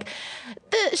being like,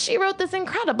 she wrote this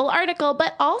incredible article,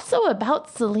 but also about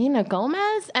Selena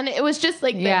Gomez. And it was just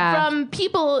like from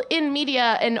people in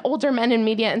media and older men in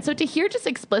media. And so to hear just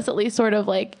explicitly sort of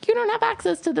like, you don't have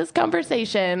access to this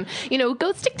conversation, you know,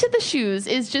 go stick to the shoes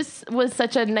was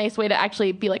such a nice way to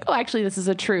actually be like, oh, actually, this is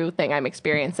a true thing I'm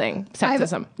experiencing.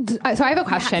 Sexism. So I have a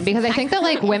question because I think that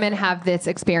like women have this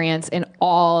experience in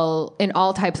all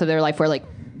types of their life where like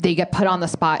they get put on the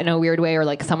spot in a weird way, or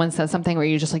like someone says something where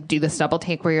you just like do this double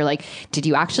take where you're like, did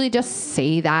you actually just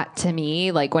say that to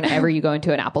me? Like whenever you go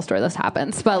into an Apple store, this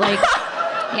happens. But like,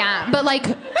 but like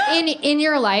in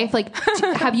your life, like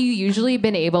have you usually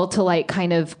been able to like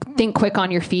kind of think quick on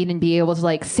your feet and be able to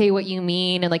like say what you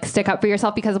mean and like stick up for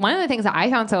yourself? Because one of the things that I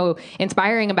found so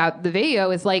inspiring about the video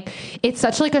is like, it's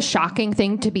such like a shocking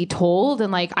thing to be told.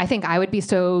 And like, I think I would be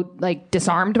so like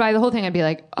disarmed by the whole thing. I'd be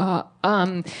like,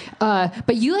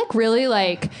 but you like really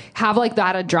like have like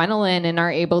that adrenaline and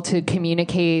are able to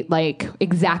communicate like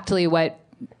exactly what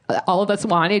all of us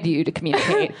wanted you to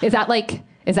communicate. Is that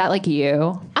like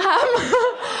you?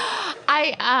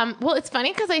 Well, it's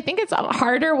funny because I think it's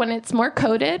harder when it's more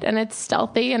coded and it's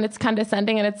stealthy and it's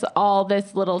condescending and it's all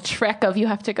this little trick of you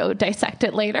have to go dissect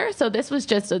it later. So this was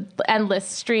just an endless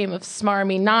stream of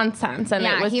smarmy nonsense. And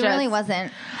it was he really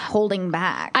wasn't holding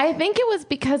back. I think it was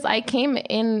because I came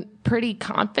in pretty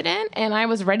confident and I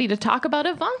was ready to talk about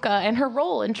Ivanka and her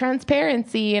role in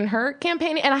transparency and her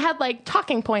campaigning. And I had like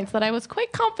talking points that I was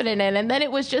quite confident in. And then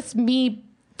it was just me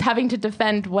having to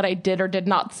defend what I did or did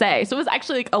not say. So it was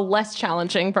actually like a less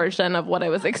challenging version of what I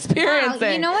was experiencing.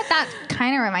 Wow, you know what that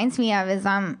kind of reminds me of is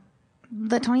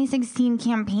the 2016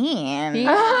 campaign.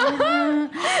 Yeah.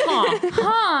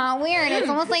 Weird. It's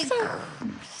almost like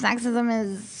sexism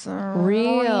is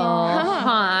Real.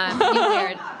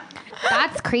 Weird.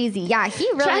 That's crazy. Yeah, he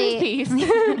Trans really... piece.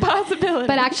 Possibility.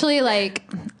 But actually, like,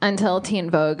 until Teen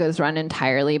Vogue is run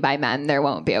entirely by men, there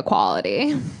won't be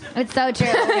equality. It's so true.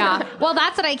 Yeah. Well,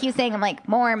 that's what I keep saying. I'm like,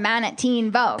 more men at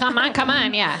Teen Vogue. Come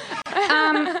on, yeah.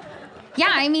 Yeah,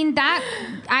 I mean,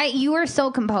 you were so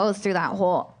composed through that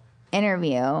whole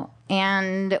interview,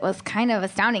 and it was kind of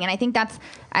astounding. And I think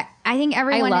I think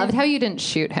everyone... I loved how you didn't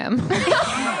shoot him.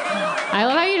 I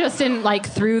love how you just didn't, like,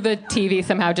 through the TV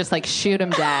somehow just, like, shoot him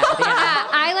dead. Yeah.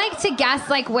 I like to guess,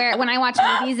 like, when I watch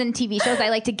movies and TV shows, I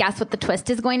like to guess what the twist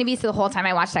is going to be. So the whole time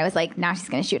I watched, I was like, now she's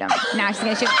going to shoot him. Now she's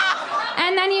going to shoot him.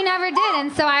 And then you never did.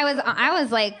 And so I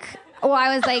was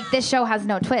like, this show has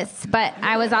no twists. But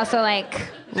I was also like,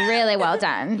 really well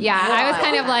done. Yeah, I was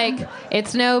kind of like,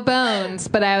 it's no bones,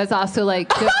 but I was also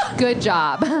like, good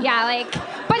job. Yeah, like,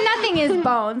 but nothing is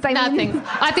bones. Nothing's.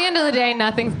 At the end of the day,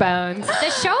 nothing's bones. The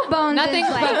show Bones Nothing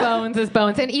is but bones is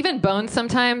bones. And even bones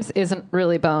sometimes isn't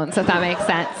really bones, if that makes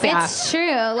sense. Yeah. It's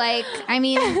true. Like, I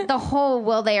mean, the whole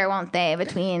will they or won't they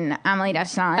between Emily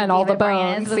Deschanel And all the David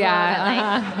Boreanaz bones, was a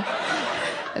yeah. little bit like...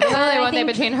 Really, one day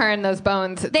between her and those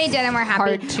bones. They did, and we're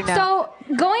happy. Hard to know.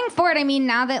 So going forward, I mean,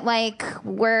 now that like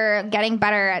we're getting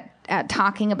better at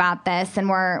talking about this, and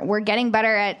we're getting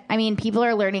better at, I mean, people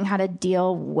are learning how to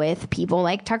deal with people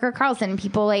like Tucker Carlson,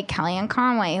 people like Kellyanne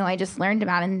Conway, who I just learned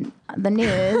about in the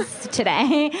news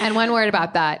today. And one word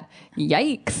about that: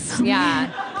 yikes.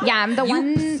 Yeah, yeah. The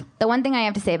one thing I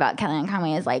have to say about Kellyanne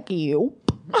Conway is like, you.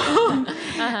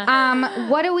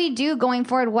 What do we do going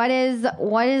forward? What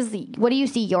do you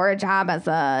see your job as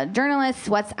a journalist?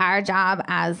 What's our job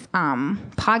as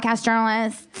podcast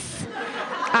journalists?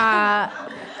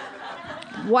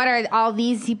 What are all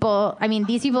these people? I mean,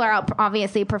 these people are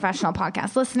obviously professional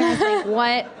podcast listeners. Like,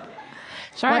 what?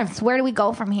 Sure. Where do we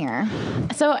go from here?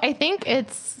 So I think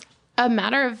it's a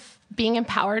matter of being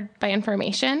empowered by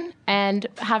information and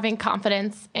having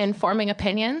confidence in forming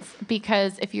opinions,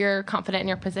 because if you're confident in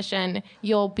your position,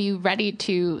 you'll be ready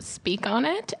to speak on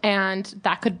it. And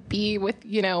that could be with,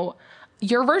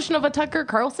 your version of a Tucker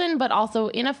Carlson, but also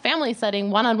in a family setting,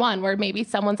 one-on-one, where maybe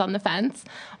someone's on the fence,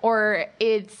 or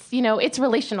it's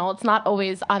relational. It's not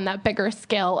always on that bigger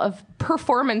scale of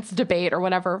performance debate or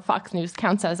whatever Fox News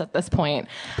counts as at this point.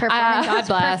 God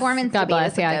bless. Performance God debate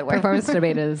bless. is a Yeah, good word. performance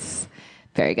debate is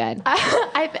very good.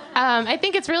 I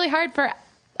think it's really hard for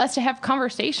us to have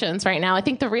conversations right now. I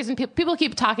think the reason people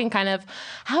keep talking kind of,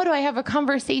 how do I have a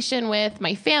conversation with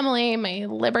my family, my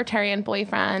libertarian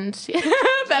boyfriend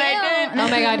that I did. Oh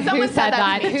my God, Someone who said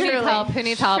that? to me, Who needs help? Who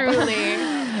needs help? Truly.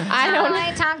 I don't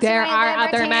know. There are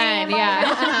other men,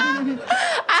 yeah.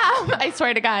 I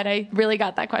swear to God, I really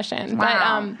got that question.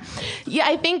 Wow. But yeah,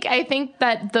 I think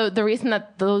that the reason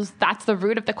that that's the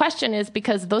root of the question is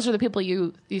because those are the people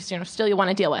you still want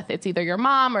to deal with. It's either your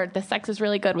mom or the sex is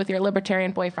really good with your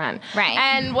libertarian boyfriend. Right.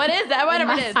 And what is that?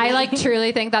 Whatever it is. I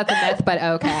truly think that's a myth, but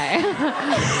okay.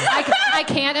 I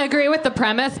can't agree with the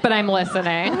premise, but I'm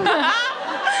listening.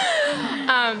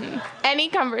 Any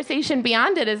conversation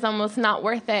beyond it is almost not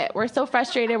worth it. We're so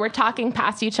frustrated. We're talking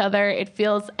past each other. It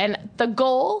feels, and the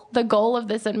goal of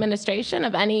this administration,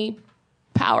 of any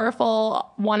powerful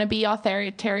wannabe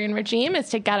authoritarian regime, is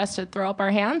to get us to throw up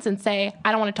our hands and say,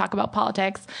 I don't want to talk about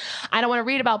politics. I don't want to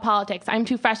read about politics. I'm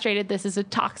too frustrated. This is a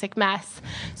toxic mess.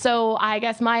 So I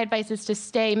guess my advice is to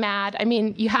stay mad. I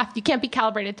mean, you can't be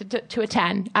calibrated to a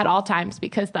 10 at all times,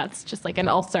 because that's just like an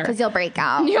ulcer. Because you'll break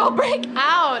out. You'll break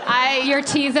out. Your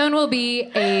T-zone will be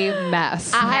a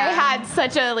mess. I had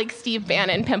such a Steve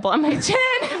Bannon pimple on my chin.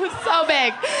 It was so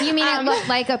big. You mean it looked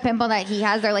like a pimple that he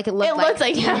has, or like it looked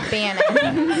like him. Steve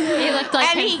Bannon? He looked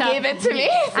like and he gave it to me.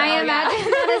 So, I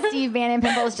imagine that a Steve Bannon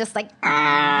pimple is just like. Well,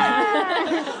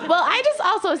 I just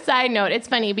also, side note, it's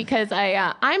funny because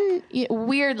I'm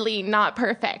weirdly not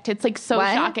perfect. It's like so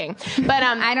shocking. But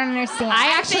I don't understand.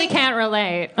 I actually can't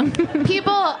relate.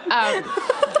 People,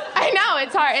 I know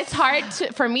it's hard. It's hard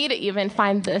for me to even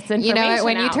find this information. You know what?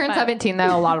 When you turn 17,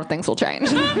 though, a lot of things will change.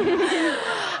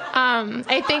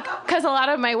 I think because a lot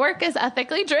of my work is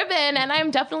ethically driven, and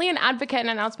I'm definitely an advocate and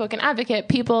an outspoken advocate,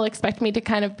 people expect me to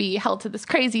kind of be held to this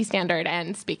crazy standard.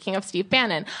 And speaking of Steve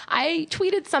Bannon, I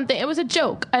tweeted something. It was a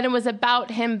joke, and it was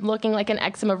about him looking like an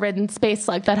eczema-ridden space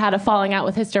slug that had a falling out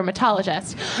with his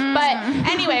dermatologist. But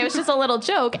anyway, it was just a little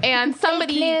joke, and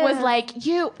somebody was like,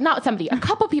 a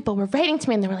couple people were writing to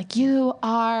me, and they were like, you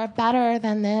are better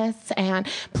than this, and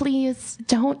please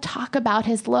don't talk about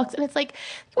his looks. And it's like,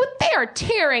 they are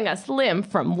tearing us limb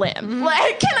from limb.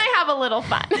 Like, can I have a little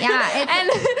fun? Yeah. And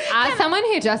as someone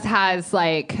who just has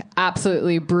like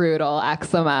absolutely brutal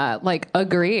eczema, like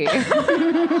agree.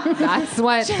 That's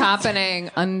what's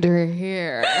happening under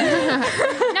here.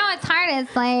 No, it's hard.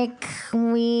 It's like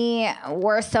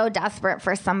we're so desperate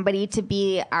for somebody to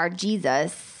be our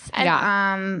Jesus. And,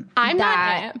 I'm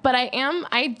not, but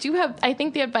I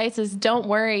think the advice is don't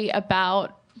worry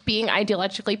about being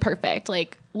ideologically perfect.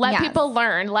 Like, let people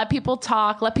learn, let people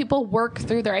talk, let people work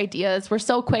through their ideas. We're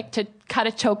so quick to cut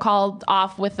a chokehold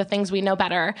off with the things we know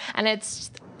better. And it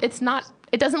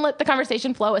doesn't let the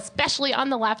conversation flow, especially on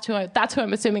the left. That's who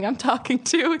I'm assuming I'm talking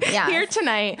to here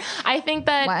tonight. I think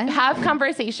that have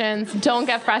conversations, don't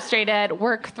get frustrated,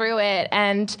 work through it,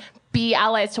 and be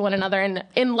allies to one another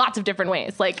in lots of different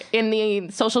ways, like in the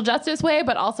social justice way,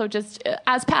 but also just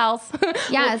as pals.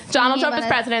 Yes. Donald Trump is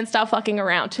president, stop fucking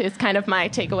around is kind of my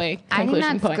takeaway conclusion I think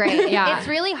that's point. great. Yeah. It's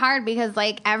really hard because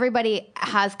like everybody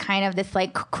has kind of this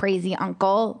like crazy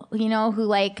uncle, who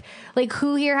like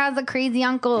who here has a crazy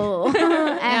uncle? And,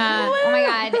 oh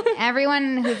my God,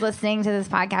 everyone who's listening to this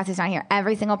podcast who's not here,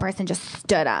 every single person just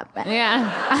stood up.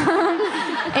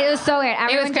 Yeah. It was so weird.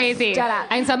 Everyone It was crazy. Stood up.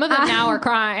 And some of them now are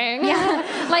crying.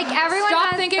 Yeah, like everyone.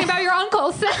 Stop thinking about your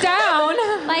uncle. Sit down.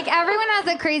 Like everyone has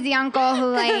a crazy uncle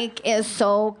who like is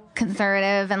so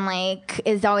conservative and like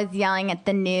is always yelling at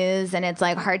the news, and it's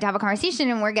like hard to have a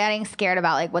conversation, and we're getting scared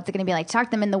about like what's it going to be like to talk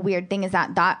to them. And the weird thing is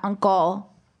that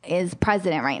uncle is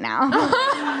president right now.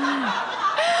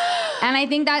 And I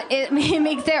think that it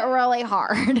makes it really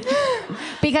hard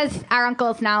because our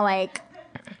uncle is now like,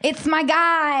 it's my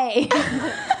guy.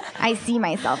 I see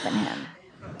myself in him.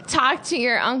 Talk to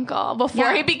your uncle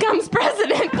before he becomes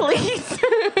president, please. Put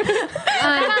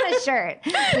on a shirt,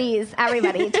 please.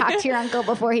 Everybody, talk to your uncle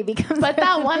before he becomes. But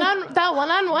that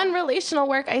one-on-one relational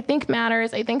work, I think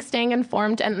matters. I think staying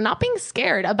informed and not being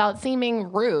scared about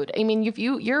seeming rude. I mean, if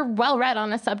you're well read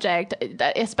on a subject,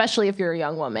 especially if you're a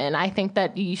young woman, I think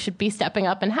that you should be stepping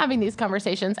up and having these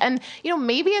conversations. And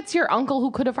maybe it's your uncle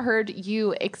who could have heard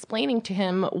you explaining to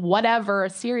him whatever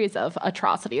series of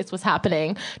atrocities was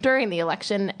happening during the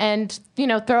election. And,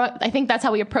 I think that's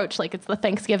how we approach, like, it's the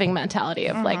Thanksgiving mentality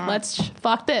of, like, let's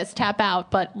fuck this, tap out.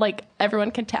 But, like,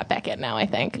 everyone can tap back in now, I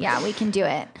think. Yeah, we can do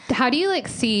it. How do you, like,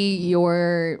 see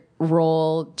your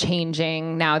role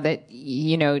changing now that,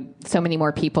 so many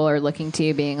more people are looking to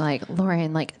you being like,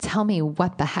 Lauren, like, tell me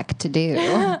what the heck to do?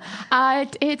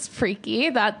 It's freaky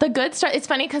that the good start. It's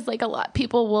funny because like a lot of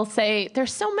people will say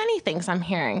there's so many things I'm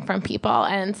hearing from people,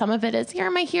 and some of it is you're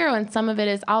my hero, and some of it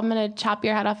is I'm gonna chop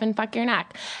your head off and fuck your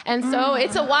neck. And so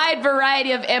it's a wide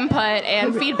variety of input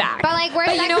and feedback. But like we're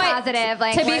sex positive.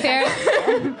 Like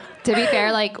to be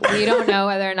fair, like we don't know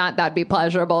whether or not that'd be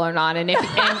pleasurable or not, and you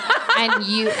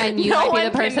might be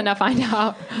the person to find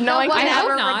out. No one can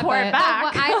ever not, report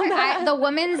back. The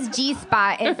woman's G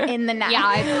spot is in the neck.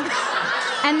 Yeah,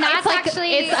 and that's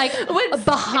it's like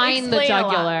behind the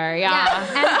jugular. Yeah,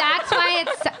 and that's why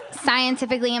it's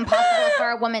scientifically impossible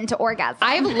for a woman to orgasm.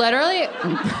 I've literally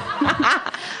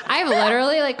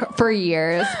like for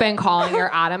years been calling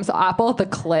your Adam's apple the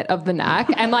clit of the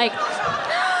neck, and like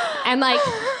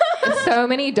so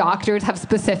many doctors have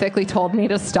specifically told me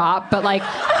to stop, but like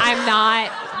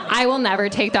I will never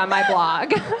take down my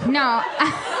blog. No.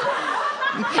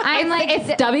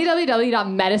 It's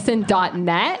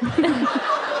www.medicine.net.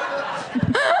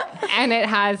 And it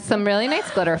has some really nice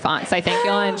glitter fonts. I think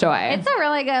you'll enjoy. It's a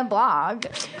really good blog.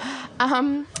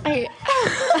 On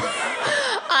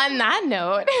that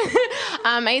note,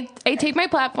 I take my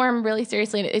platform really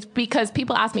seriously. It's because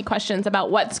people ask me questions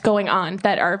about what's going on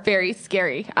that are very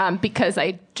scary. Because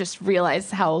I just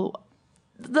realize how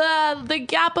the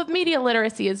gap of media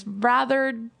literacy is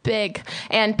rather big,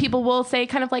 and people will say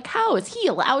kind of like, how is he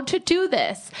allowed to do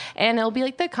this? And it'll be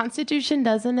like, the Constitution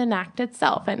doesn't enact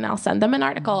itself, and I'll send them an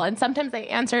article. And sometimes I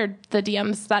answer the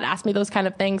DMs that ask me those kind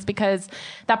of things because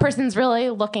that person's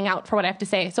really looking out for what I have to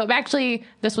say. So actually,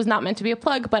 this was not meant to be a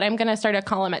plug, but I'm going to start a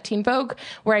column at Teen Vogue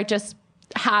where I just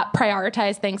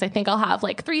prioritize things. I think I'll have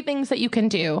like 3 things that you can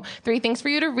do, 3 things for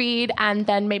you to read, and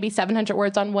then maybe 700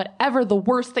 words on whatever the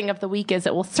worst thing of the week is.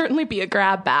 It will certainly be a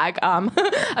grab bag,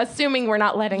 assuming we're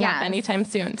not letting up anytime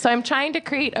soon. So I'm trying to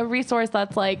create a resource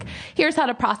that's like, here's how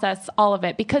to process all of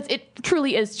it, because it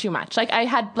truly is too much. Like I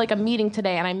had like a meeting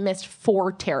today and I missed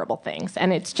 4 terrible things,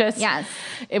 and it's just,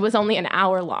 it was only an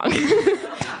hour long.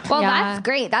 Well, that's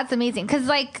great. That's amazing. Because,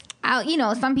 like,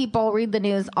 some people read the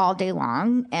news all day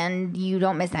long and you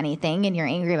don't miss anything and you're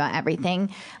angry about everything.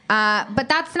 But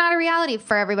that's not a reality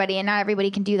for everybody, and not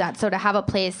everybody can do that. So to have a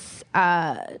place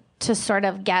to sort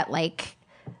of get, like,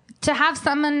 to have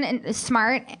someone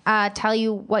smart tell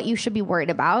you what you should be worried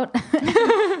about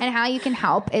and how you can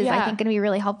help is, I think, going to be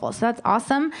really helpful. So that's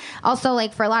awesome. Also,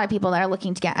 like, for a lot of people that are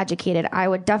looking to get educated, I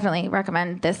would definitely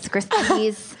recommend this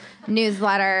Christie's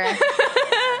newsletter.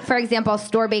 For example,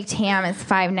 store-baked ham is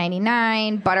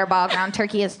 $5.99. Butterball ground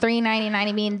turkey is $3.99.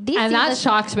 I mean, and that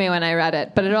shocked me when I read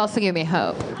it, but it also gave me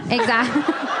hope. Exactly.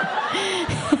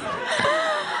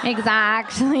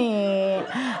 Exactly.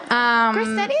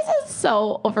 Christie's is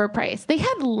so overpriced. They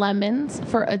had lemons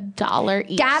for $1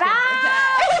 each. Get out!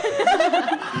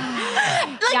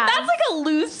 That's like a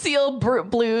Lucille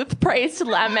Bluth priced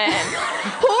lemon.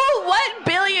 What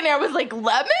billionaire was like,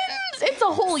 lemons? It's a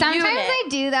whole unit. Sometimes I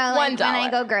do, though. Like, $1. when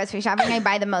I go grocery shopping, I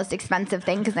buy the most expensive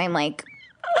thing because I'm like,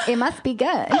 it must be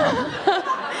good.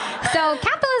 So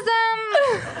capitalism,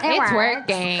 it's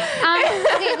working.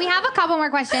 Okay, we have a couple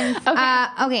more questions.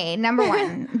 Okay, number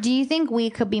 1. Do you think we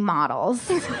could be models?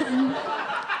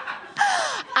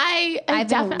 I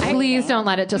definitely. Please don't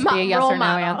let it just be a yes or no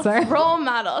answer. Role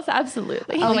models,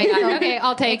 absolutely. Oh my God. Okay,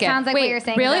 I'll take it. Sounds like what you're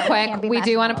saying. Really quick, we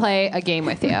do want to play a game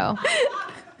with you.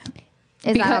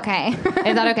 Is that okay?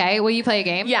 Is that okay? Will you play a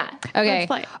game? Yeah. Okay. Let's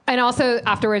play. And also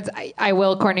afterwards, I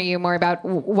will corner you more about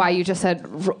why you just said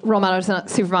role models, not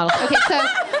supermodels. Okay, so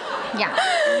yeah,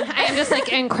 I am just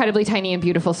like incredibly tiny and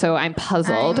beautiful, so I'm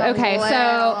puzzled. Okay,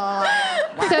 so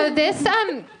this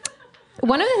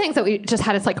one of the things that we just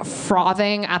had us like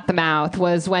frothing at the mouth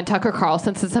was when Tucker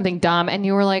Carlson said something dumb, and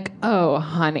you were like, "Oh,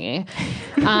 honey."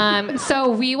 So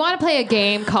we want to play a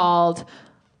game called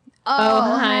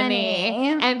Oh,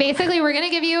 honey. And basically, we're going to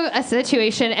give you a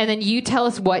situation, and then you tell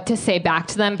us what to say back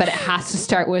to them, but it has to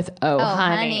start with,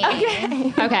 honey.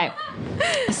 Okay.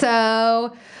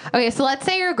 So let's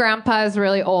say your grandpa is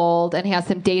really old, and he has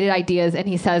some dated ideas, and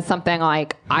he says something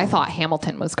like, I thought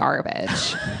Hamilton was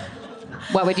garbage.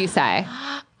 What would you say?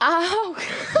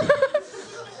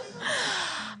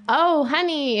 Oh,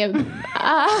 honey.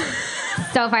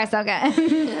 So far, so good.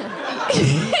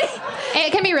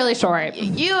 It can be really short.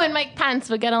 You and Mike Pence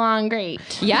would get along great.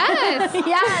 Yes.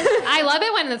 Yes. I love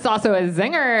it when it's also a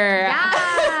zinger.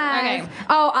 Yes. Okay.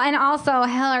 Oh, and also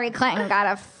Hillary Clinton got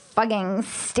a fucking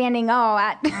standing O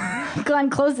at Glenn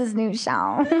Close's new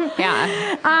show.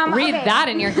 Yeah. Read that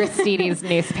in your Christie's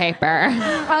newspaper.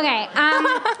 Okay.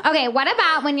 Okay, what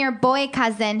about when your boy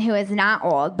cousin, who is not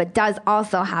old but does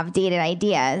also have dated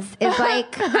ideas, is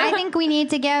like, I think we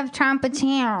need to give Trump a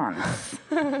chance.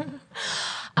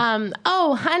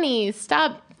 Oh, honey,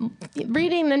 stop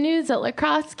reading the news at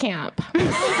lacrosse camp.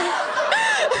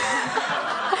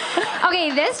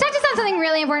 Okay, this touches on something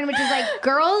really important, which is like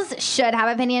girls should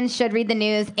have opinions, should read the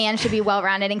news, and should be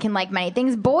well-rounded and can like many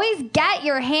things. Boys, get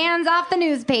your hands off the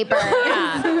newspaper.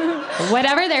 Yeah.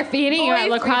 Whatever they're feeding you at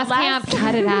lacrosse camp,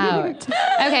 cut it out.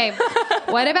 Okay,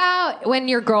 what about when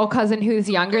your girl cousin who's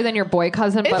younger than your boy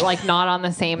cousin, but like not on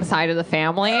the same side of the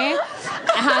family,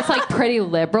 has like pretty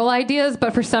liberal ideas,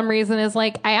 but for some reason is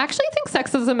like, I actually think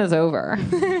sexism is over.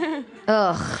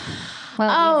 Ugh.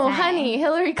 Oh, honey,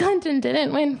 Hillary Clinton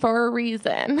didn't win for a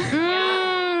reason.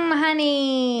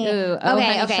 Honey. Ooh,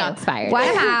 okay. Shots fired. What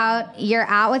about you're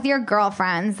out with your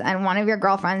girlfriends and one of your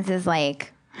girlfriends is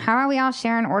like, how are we all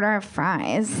sharing an order of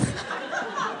fries?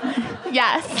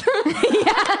 Yes. Yes.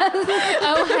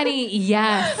 Oh, honey,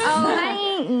 yes. Oh,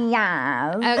 honey,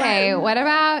 yes. Okay, what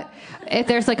about if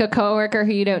there's like a coworker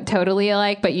who you don't totally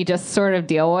like, but you just sort of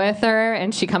deal with her,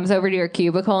 and she comes over to your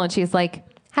cubicle and she's like,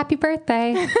 happy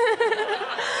birthday.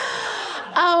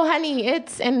 Oh, honey,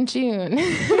 it's in June.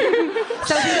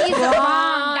 So he's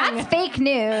wrong. That's fake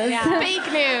news. Yeah. Fake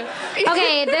news.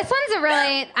 Okay, this one's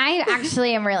I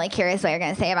actually am really curious what you're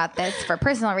going to say about this for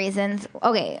personal reasons.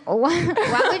 Okay,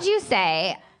 what would you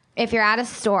say if you're at a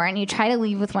store and you try to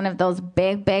leave with one of those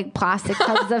big plastic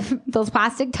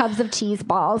tubs of cheese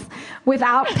balls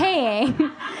without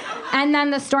paying, and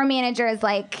then the store manager is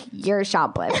like, you're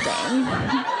shoplifting?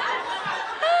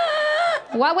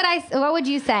 What would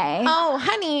you say? Oh,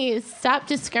 honey, stop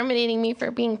discriminating me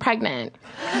for being pregnant.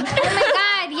 Oh my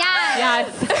God, yes.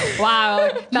 Yes. Wow.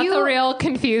 That's a real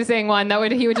confusing one.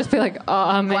 He would just be like,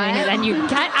 and then you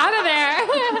get out of there.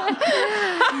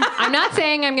 I'm not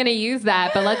saying I'm going to use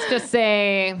that, but let's just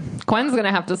say Gwen's going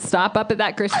to have to stop up at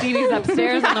that Christini's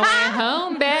upstairs on the way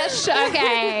home, bitch.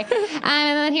 Okay.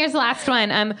 And then here's the last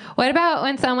one. What about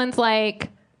when someone's like,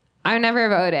 I never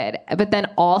voted, but then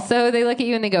also they look at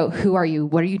you and they go, who are you?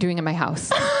 What are you doing in my house?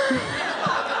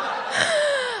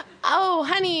 Oh,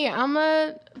 honey, I'm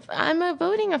a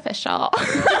voting official.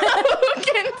 Who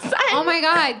can sign? Oh my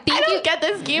God. I don't get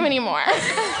this game anymore.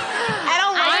 I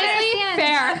don't like it.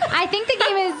 Fair. I think the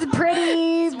game is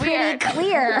pretty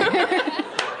clear.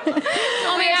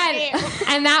 Oh my God.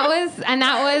 And that was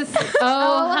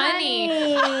oh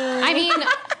honey. I mean,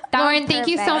 Lauren, thank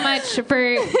you so much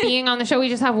for being on the show. We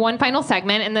just have one final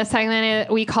segment, and this segment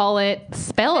we call it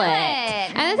Spill It.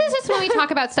 And this is just when we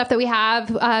talk about stuff that we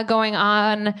have going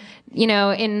on,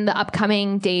 in the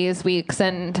upcoming days, weeks,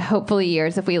 and hopefully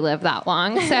years if we live that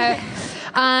long. So,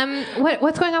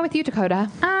 what's going on with you, Dakota?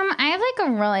 I have like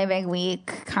a really big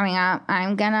week coming up.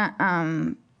 I'm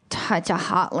gonna touch a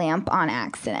hot lamp on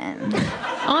accident.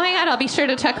 Oh my God, I'll be sure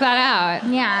to check that out.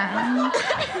 Yeah.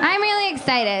 I'm really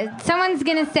excited. Someone's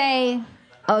going to say,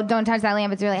 oh, don't touch that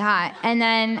lamp, it's really hot. And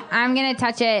then I'm going to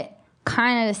touch it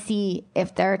kind of to see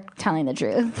if they're telling the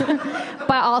truth.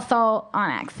 But also on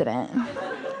accident.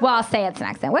 Well, I'll say it's an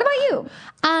accident. What about you?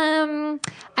 I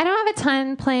don't have a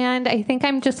ton planned. I think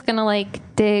I'm just going to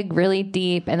dig really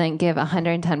deep and then give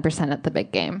 110% at the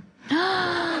big game.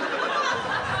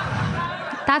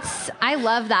 I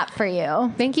love that for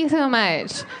you. Thank you so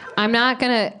much. I'm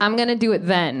gonna do it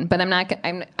then, but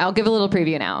I'll give a little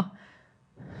preview now.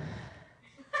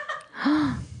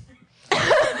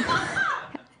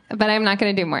 But I'm not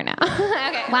gonna do more now.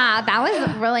 Okay. Wow, that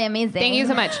was really amazing. Thank you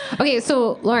so much. Okay,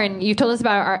 so Lauren, you told us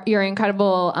about your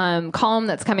incredible column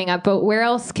that's coming up, but where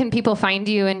else can people find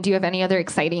you, and do you have any other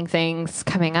exciting things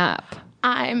coming up?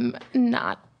 I'm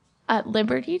not at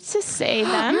liberty to say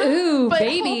them. Ooh,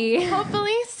 baby.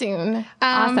 Hopefully soon.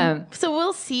 Awesome. So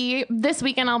we'll see. This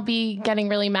weekend I'll be getting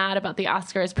really mad about the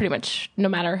Oscars pretty much no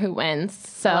matter who wins.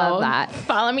 So love that.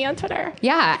 Follow me on Twitter.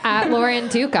 Yeah, at Lauren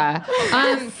Duca.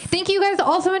 Thank you guys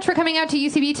all so much for coming out to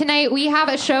UCB tonight. We have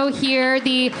a show here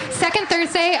the second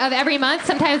Thursday of every month.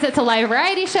 Sometimes it's a live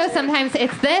variety show. Sometimes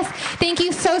it's this. Thank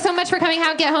you so much for coming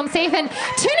out. Get home safe. And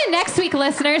tune in next week,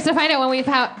 listeners, to find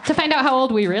out how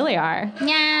old we really are.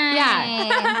 Yeah.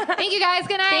 Yeah. Thank you guys.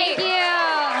 Good night. Thank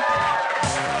you.